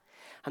for that.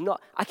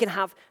 I can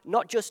have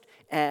not just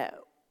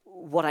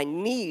what I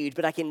need,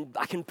 but I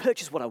can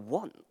purchase what I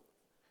want.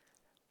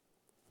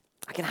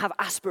 I can have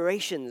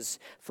aspirations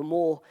for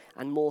more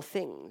and more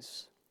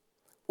things.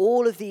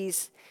 All of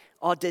these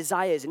are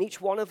desires, and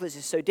each one of us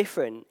is so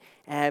different,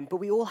 but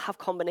we all have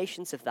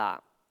combinations of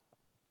that.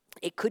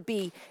 It could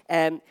be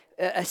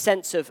a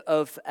sense of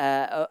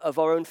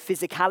our own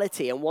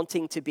physicality and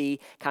wanting to be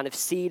kind of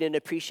seen and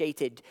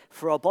appreciated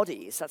for our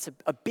bodies. That's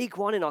a big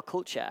one in our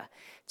culture,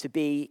 to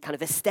be kind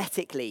of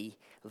aesthetically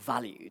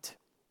valued.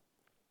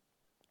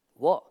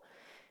 What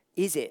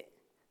is it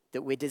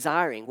that we're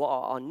desiring? What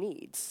are our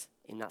needs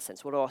in that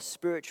sense? What are our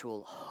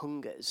spiritual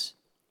hungers?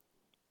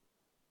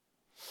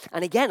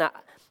 And again,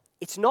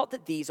 it's not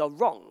that these are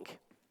wrong.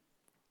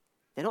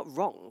 They're not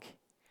wrong,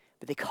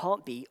 but they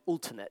can't be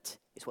ultimate,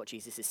 is what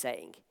Jesus is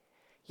saying.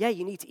 Yeah,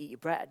 you need to eat your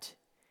bread.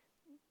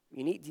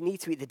 You need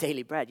to eat the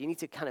daily bread. You need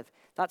to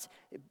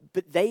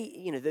but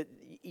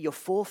your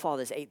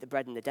forefathers ate the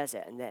bread in the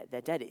desert and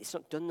they're dead. It's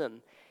not done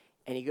them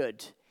any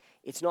good.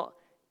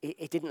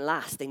 It didn't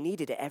last. They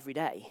needed it every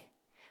day.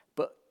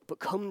 But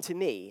come to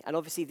me, and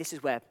obviously this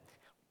is where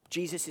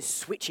Jesus is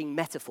switching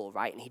metaphor,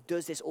 right? And he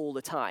does this all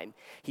the time.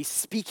 He's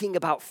speaking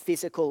about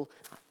physical.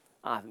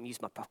 I've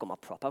got my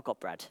prop. I've got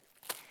bread.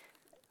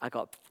 I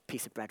got a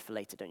piece of bread for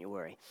later, don't you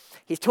worry.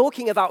 He's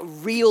talking about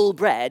real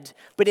bread,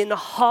 but in a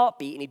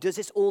heartbeat, and he does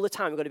this all the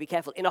time, we've got to be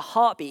careful. In a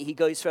heartbeat, he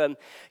goes from,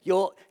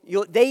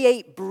 they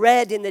ate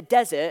bread in the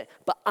desert,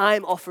 but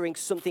I'm offering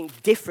something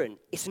different.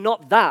 It's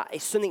not that,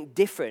 it's something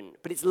different,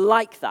 but it's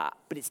like that,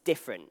 but it's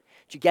different.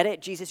 Do you get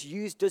it? Jesus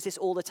does this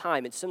all the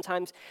time, and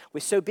sometimes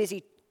we're so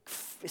busy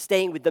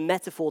staying with the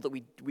metaphor that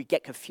we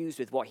get confused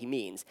with what he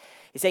means.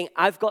 He's saying,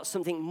 I've got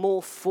something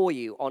more for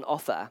you on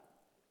offer.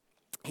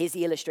 Here's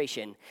the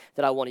illustration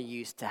that I want to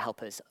use to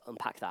help us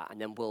unpack that, and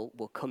then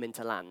we'll come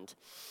into land.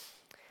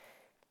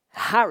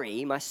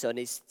 Harry, my son,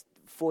 is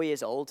 4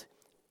 years old.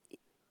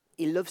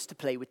 He loves to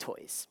play with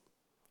toys.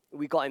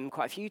 We got him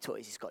quite a few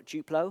toys. He's got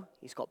Duplo,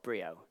 he's got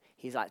Brio.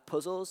 He likes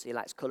puzzles, he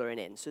likes coloring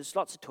in. So there's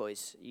lots of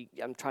toys.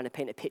 I'm trying to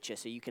paint a picture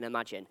so you can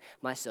imagine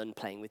my son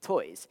playing with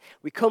toys.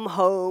 We come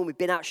home, we've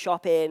been out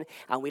shopping,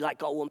 and we got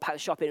to unpack the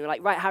shopping. And we're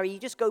like, right, Harry, you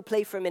just go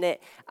play for a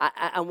minute,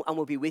 and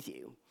we'll be with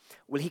you.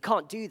 Well, he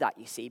can't do that,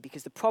 you see,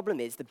 because the problem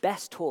is the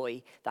best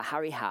toy that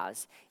Harry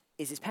has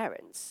is his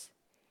parents.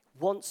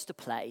 Wants to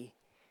play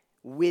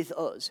with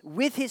us,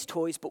 with his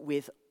toys, but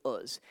with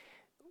us.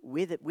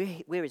 We're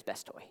his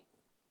best toy.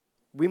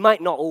 We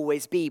might not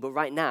always be, but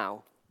right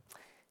now,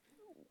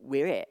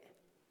 we're it.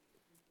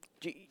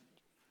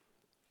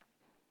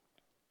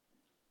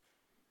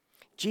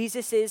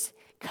 Jesus is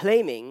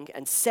claiming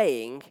and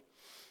saying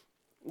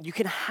you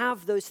can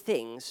have those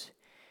things,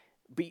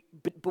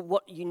 but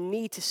what you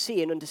need to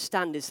see and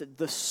understand is that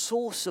the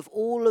source of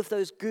all of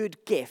those good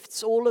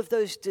gifts, all of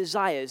those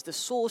desires, the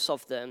source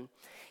of them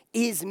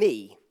is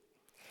me.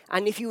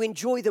 And if you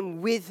enjoy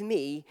them with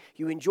me,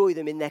 you enjoy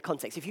them in their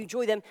context. If you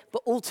enjoy them,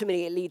 but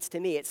ultimately it leads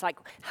to me. It's like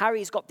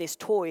Harry's got this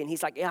toy and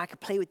he's like, yeah, I could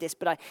play with this,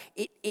 but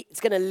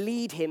it's going to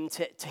lead him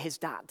to his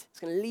dad. It's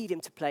going to lead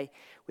him to play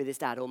with his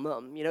dad or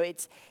mum. You know,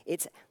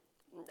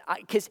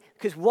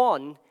 because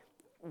one,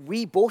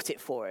 we bought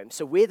it for him.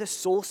 So we're the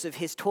source of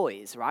his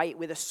toys, right?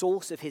 We're the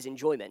source of his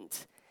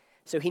enjoyment.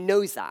 So he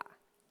knows that.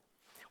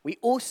 We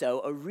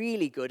also are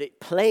really good at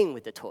playing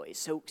with the toys.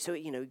 So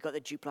we've got the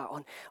Duplo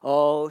on.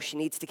 Oh, she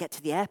needs to get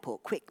to the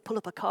airport. Quick, pull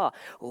up a car.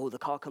 Oh, the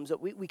car comes up.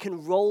 We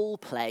can role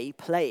play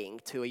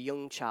playing to a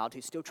young child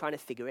who's still trying to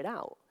figure it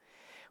out.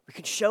 We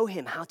can show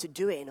him how to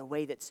do it in a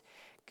way that's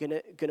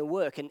gonna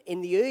work. And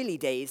in the early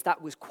days,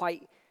 that was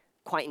quite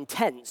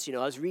intense. I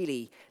was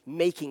really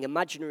making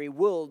imaginary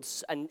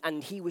worlds,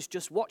 and he was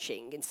just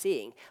watching and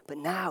seeing. But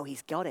now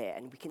he's got it,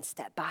 and we can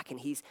step back, and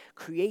he's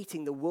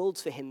creating the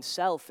worlds for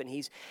himself, and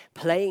he's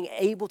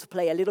able to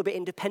play a little bit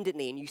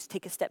independently, and you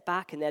take a step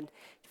back, and then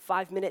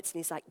 5 minutes, and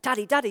he's like,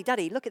 Daddy,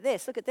 look at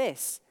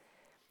this.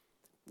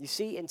 You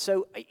see? And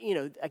so,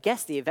 I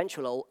guess the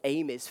eventual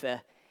aim is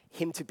for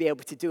him to be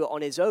able to do it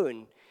on his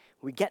own.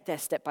 We get there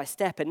step by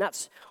step, and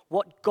that's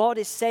what God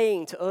is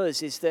saying to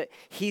us, is that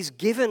he's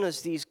given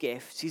us these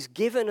gifts. He's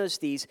given us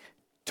these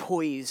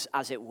toys,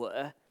 as it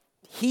were.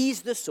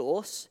 He's the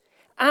source,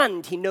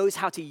 and he knows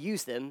how to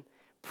use them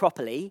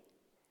properly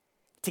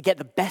to get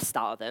the best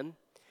out of them.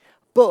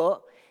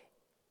 But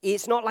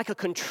it's not like a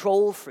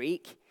control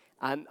freak.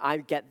 I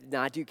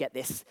do get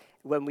this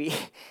when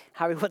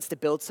Harry wants to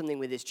build something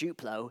with his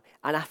Duplo,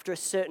 and after a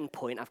certain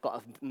point, I've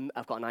got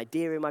an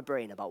idea in my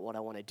brain about what I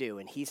want to do,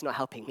 and he's not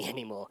helping me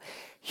anymore.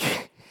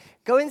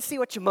 Go and see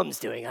what your mum's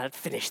doing. I'll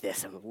finish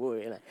this.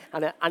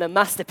 And a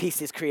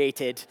masterpiece is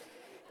created.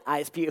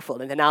 It's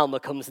beautiful, and then Alma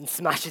comes and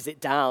smashes it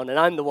down, and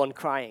I'm the one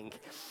crying.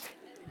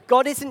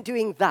 God isn't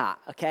doing that,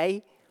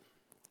 okay?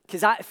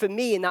 Because for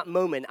me, in that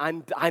moment,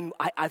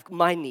 I've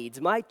my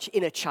needs. My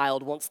inner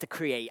child wants to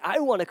create. I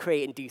want to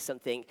create and do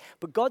something.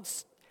 But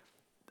God's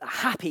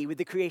happy with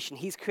the creation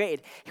He's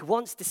created. He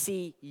wants to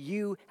see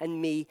you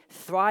and me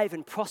thrive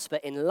and prosper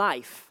in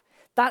life.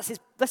 That's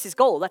his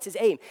goal. That's his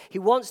aim. He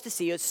wants to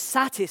see us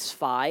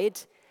satisfied.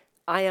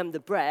 I am the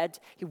bread.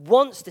 He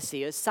wants to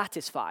see us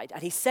satisfied.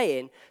 And he's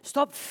saying,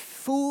 stop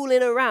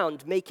fooling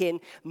around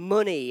making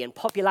money and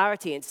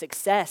popularity and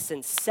success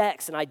and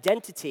sex and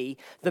identity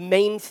the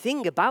main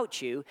thing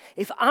about you.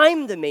 If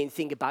I'm the main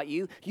thing about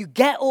you, you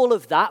get all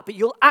of that, but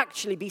you'll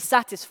actually be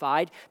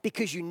satisfied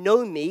because you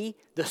know me,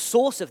 the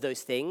source of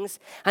those things,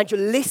 and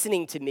you're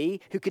listening to me,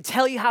 who could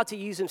tell you how to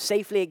use them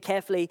safely and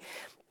carefully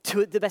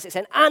to the best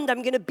extent, and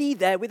I'm going to be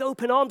there with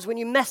open arms when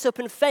you mess up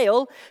and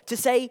fail to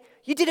say,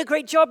 you did a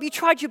great job, you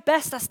tried your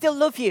best, I still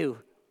love you.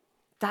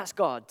 That's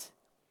God,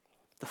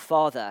 the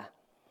Father,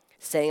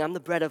 saying, I'm the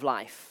bread of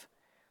life.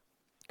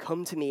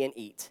 Come to me and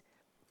eat.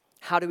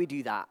 How do we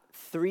do that?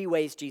 3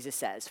 ways Jesus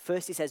says.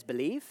 First, he says,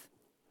 believe.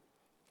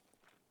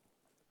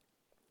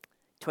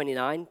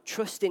 29,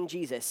 trust in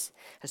Jesus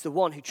as the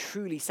one who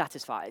truly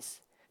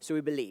satisfies. So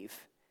we believe.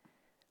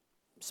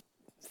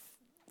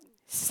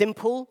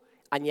 Simple,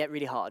 and yet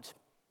really hard.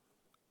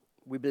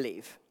 We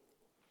believe.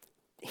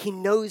 He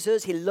knows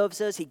us, he loves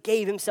us, he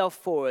gave himself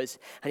for us,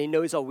 and he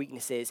knows our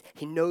weaknesses,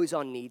 he knows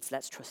our needs.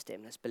 Let's trust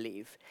him, let's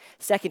believe.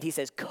 Second, he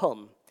says,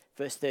 come,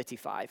 verse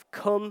 35.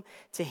 Come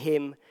to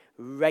him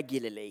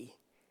regularly.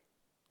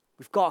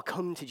 We've got to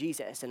come to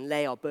Jesus and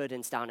lay our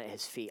burdens down at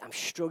his feet. I'm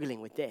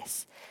struggling with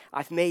this.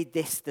 I've made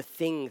this the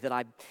thing that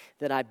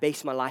I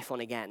base my life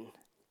on again.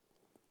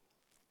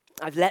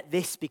 I've let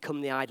this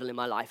become the idol in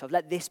my life. I've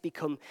let this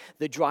become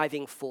the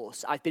driving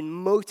force. I've been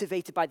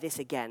motivated by this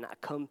again. I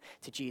come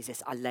to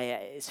Jesus. I lay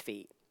it at his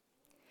feet.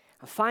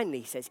 And finally,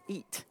 he says,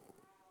 eat.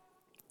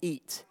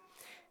 Eat.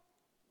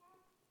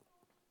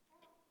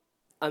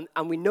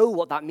 And we know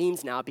what that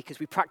means now because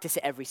we practice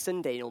it every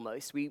Sunday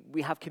almost. We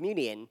have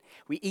communion.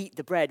 We eat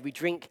the bread. We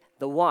drink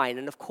the wine.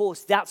 And of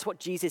course, that's what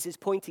Jesus is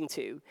pointing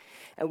to.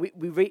 And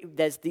we read,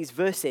 there's these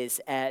verses.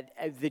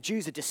 The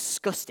Jews are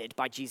disgusted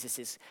by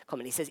Jesus'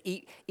 comment. He says,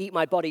 eat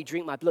my body,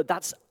 drink my blood.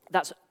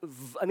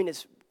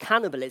 It's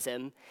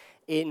cannibalism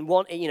in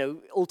one,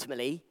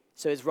 ultimately.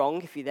 So it's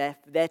wrong if you're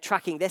they're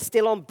tracking. They're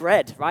still on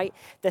bread, right?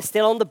 They're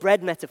still on the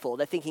bread metaphor.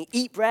 They're thinking,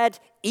 eat bread,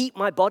 eat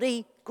my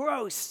body.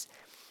 Gross.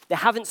 They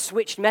haven't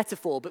switched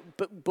metaphor,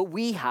 but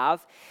we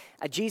have.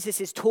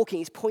 Jesus is talking,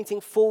 he's pointing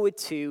forward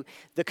to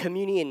the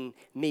communion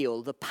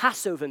meal, the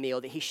Passover meal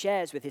that he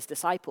shares with his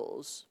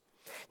disciples.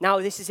 Now,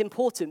 this is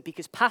important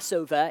because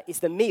Passover is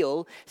the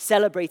meal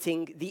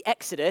celebrating the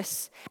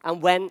Exodus,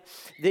 and when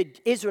the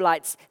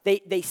Israelites,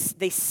 they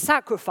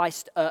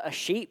sacrificed a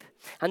sheep,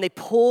 and they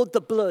poured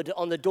the blood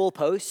on the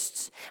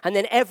doorposts, and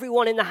then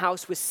everyone in the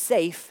house was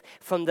safe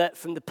from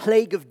the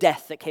plague of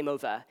death that came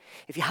over.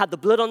 If you had the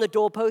blood on the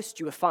doorpost,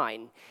 you were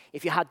fine.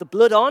 If you had the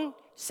blood on,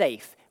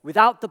 safe.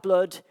 Without the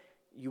blood,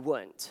 you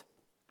weren't.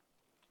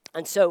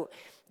 And so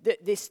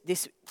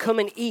this come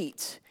and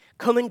eat,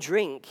 come and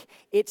drink,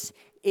 it's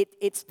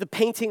the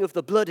painting of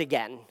the blood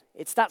again.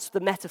 That's the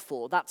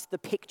metaphor. That's the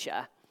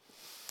picture.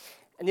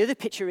 And the other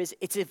picture is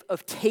it's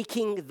of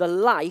taking the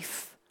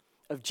life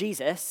of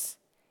Jesus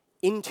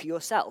into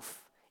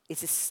yourself.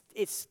 It's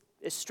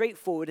as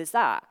straightforward as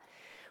that.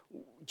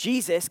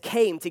 Jesus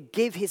came to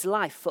give his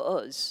life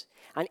for us.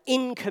 And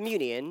in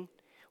communion,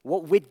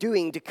 what we're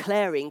doing,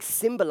 declaring,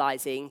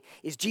 symbolizing,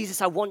 is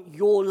Jesus, I want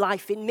your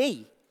life in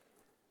me.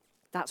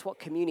 That's what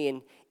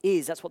communion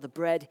is. That's what the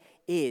bread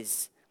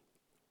is.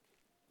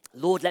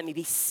 Lord, let me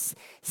be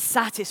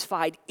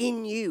satisfied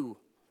in you.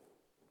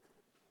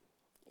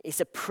 It's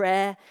a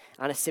prayer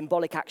and a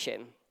symbolic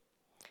action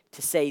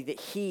to say that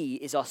he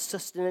is our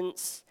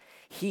sustenance,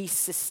 he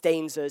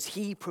sustains us,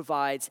 he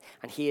provides,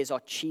 and he is our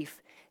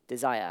chief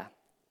desire.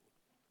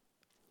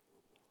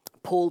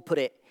 Paul put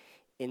it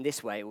in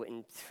this way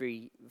in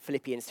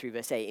Philippians 3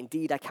 verse 8.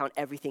 Indeed, I count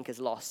everything as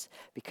loss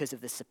because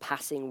of the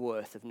surpassing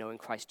worth of knowing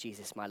Christ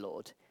Jesus my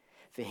Lord.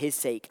 For his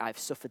sake, I've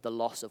suffered the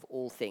loss of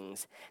all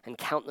things and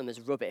count them as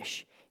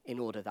rubbish in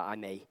order that I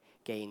may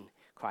gain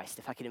Christ.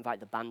 If I could invite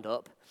the band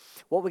up.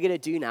 What we're going to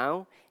do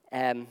now,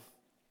 we're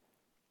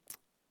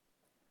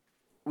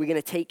going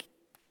to take,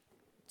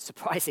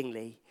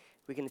 surprisingly,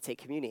 we're going to take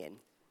communion.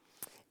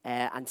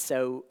 And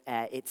so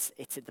it's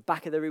at the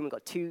back of the room. We've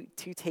got two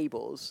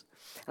tables.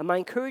 And my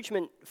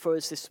encouragement for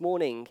us this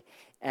morning,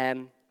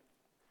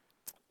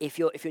 if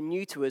you're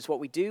new to us, what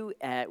we do,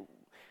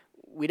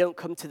 we don't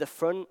come to the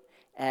front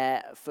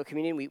for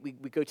communion. We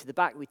go to the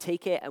back, we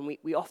take it, and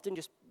we often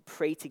just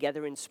pray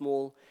together in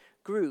small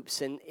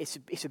groups. And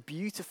it's a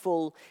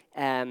beautiful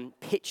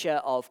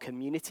picture of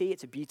community.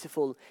 It's a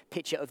beautiful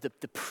picture of the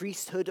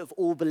priesthood of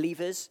all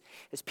believers,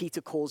 as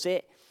Peter calls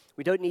it.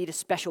 We don't need a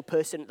special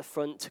person at the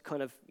front to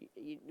kind of,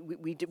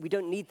 we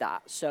don't need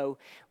that. So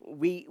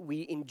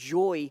we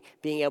enjoy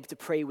being able to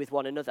pray with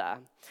one another.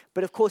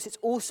 But of course, it's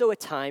also a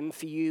time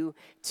for you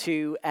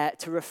to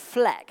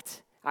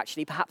reflect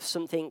actually perhaps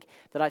something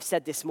that I've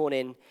said this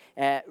morning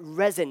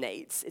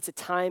resonates, it's a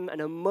time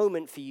and a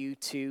moment for you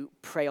to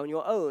pray on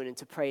your own and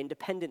to pray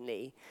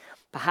independently,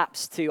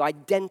 perhaps to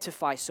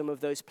identify some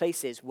of those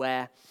places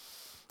where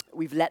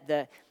we've let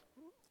the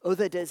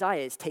other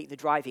desires take the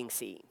driving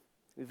seat.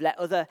 We've let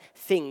other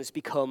things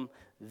become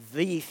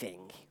the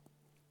thing.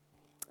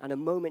 And a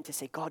moment to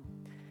say, God,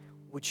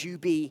 would you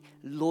be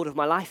Lord of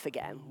my life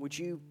again? Would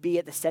you be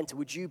at the center?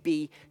 Would you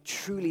be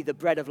truly the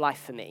bread of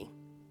life for me?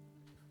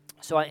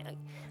 So I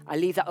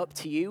leave that up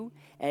to you.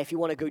 If you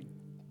want to go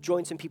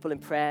join some people in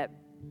prayer,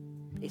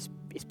 it's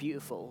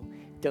beautiful.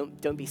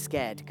 Don't be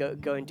scared.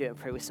 Go and do it and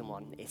pray with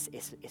someone. It's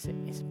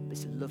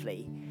a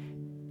lovely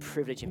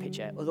privilege and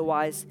picture.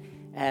 Otherwise,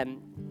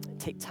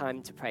 take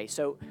time to pray.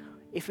 So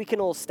if we can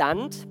all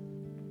stand,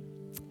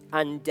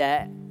 and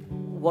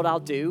what I'll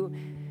do,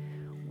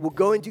 we'll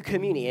go and do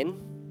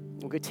communion.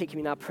 We're going to take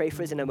communion. I'll pray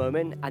for us in a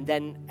moment. And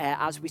then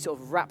as we sort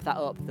of wrap that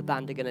up, the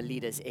band are going to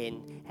lead us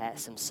in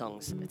some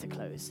songs to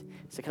close.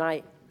 So can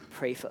I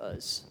pray for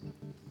us?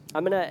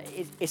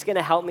 It's going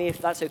to help me, if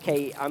that's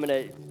okay. I'm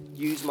going to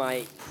use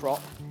my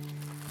prop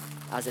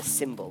as a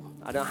symbol.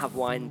 I don't have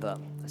wine, but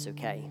that's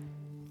okay.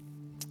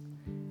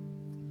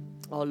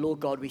 Oh, Lord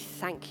God, we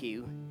thank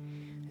you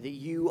that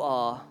you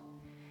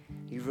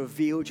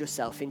revealed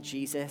yourself in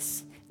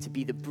Jesus to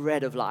be the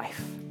bread of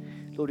life.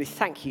 Lord, we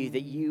thank you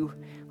that you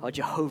are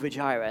Jehovah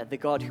Jireh, the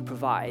God who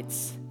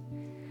provides.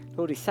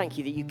 Lord, we thank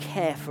you that you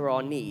care for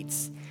our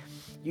needs.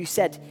 You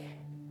said,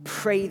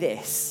 pray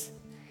this,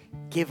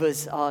 give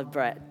us our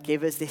bread,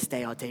 give us this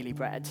day our daily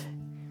bread.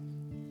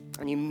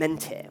 And you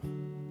meant it.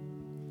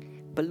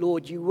 But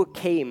Lord, you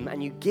came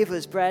and you give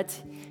us bread,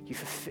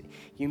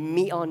 you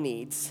meet our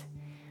needs,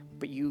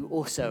 but you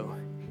also,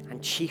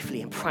 and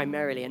chiefly and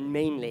primarily and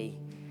mainly,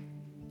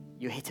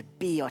 you're here to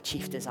be our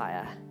chief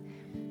desire.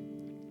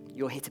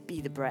 You're here to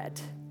be the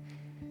bread.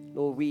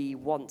 Lord, we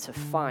want to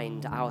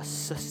find our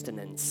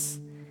sustenance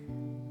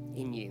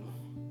in you.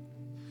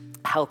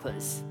 Help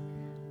us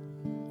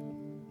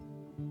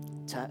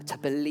to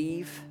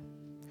believe,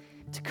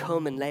 to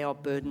come and lay our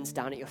burdens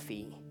down at your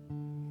feet,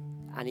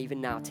 and even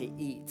now to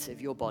eat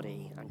of your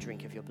body and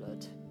drink of your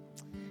blood.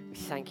 We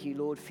thank you,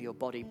 Lord, for your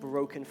body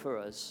broken for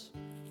us,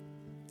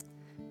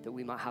 that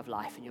we might have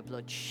life, and your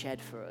blood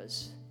shed for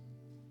us,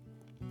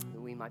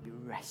 that we might be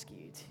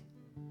rescued,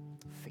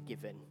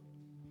 forgiven,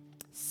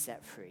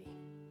 set free,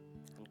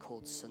 and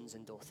called sons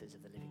and daughters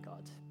of the living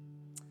God.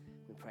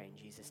 We pray in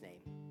Jesus'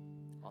 name.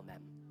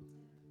 Amen.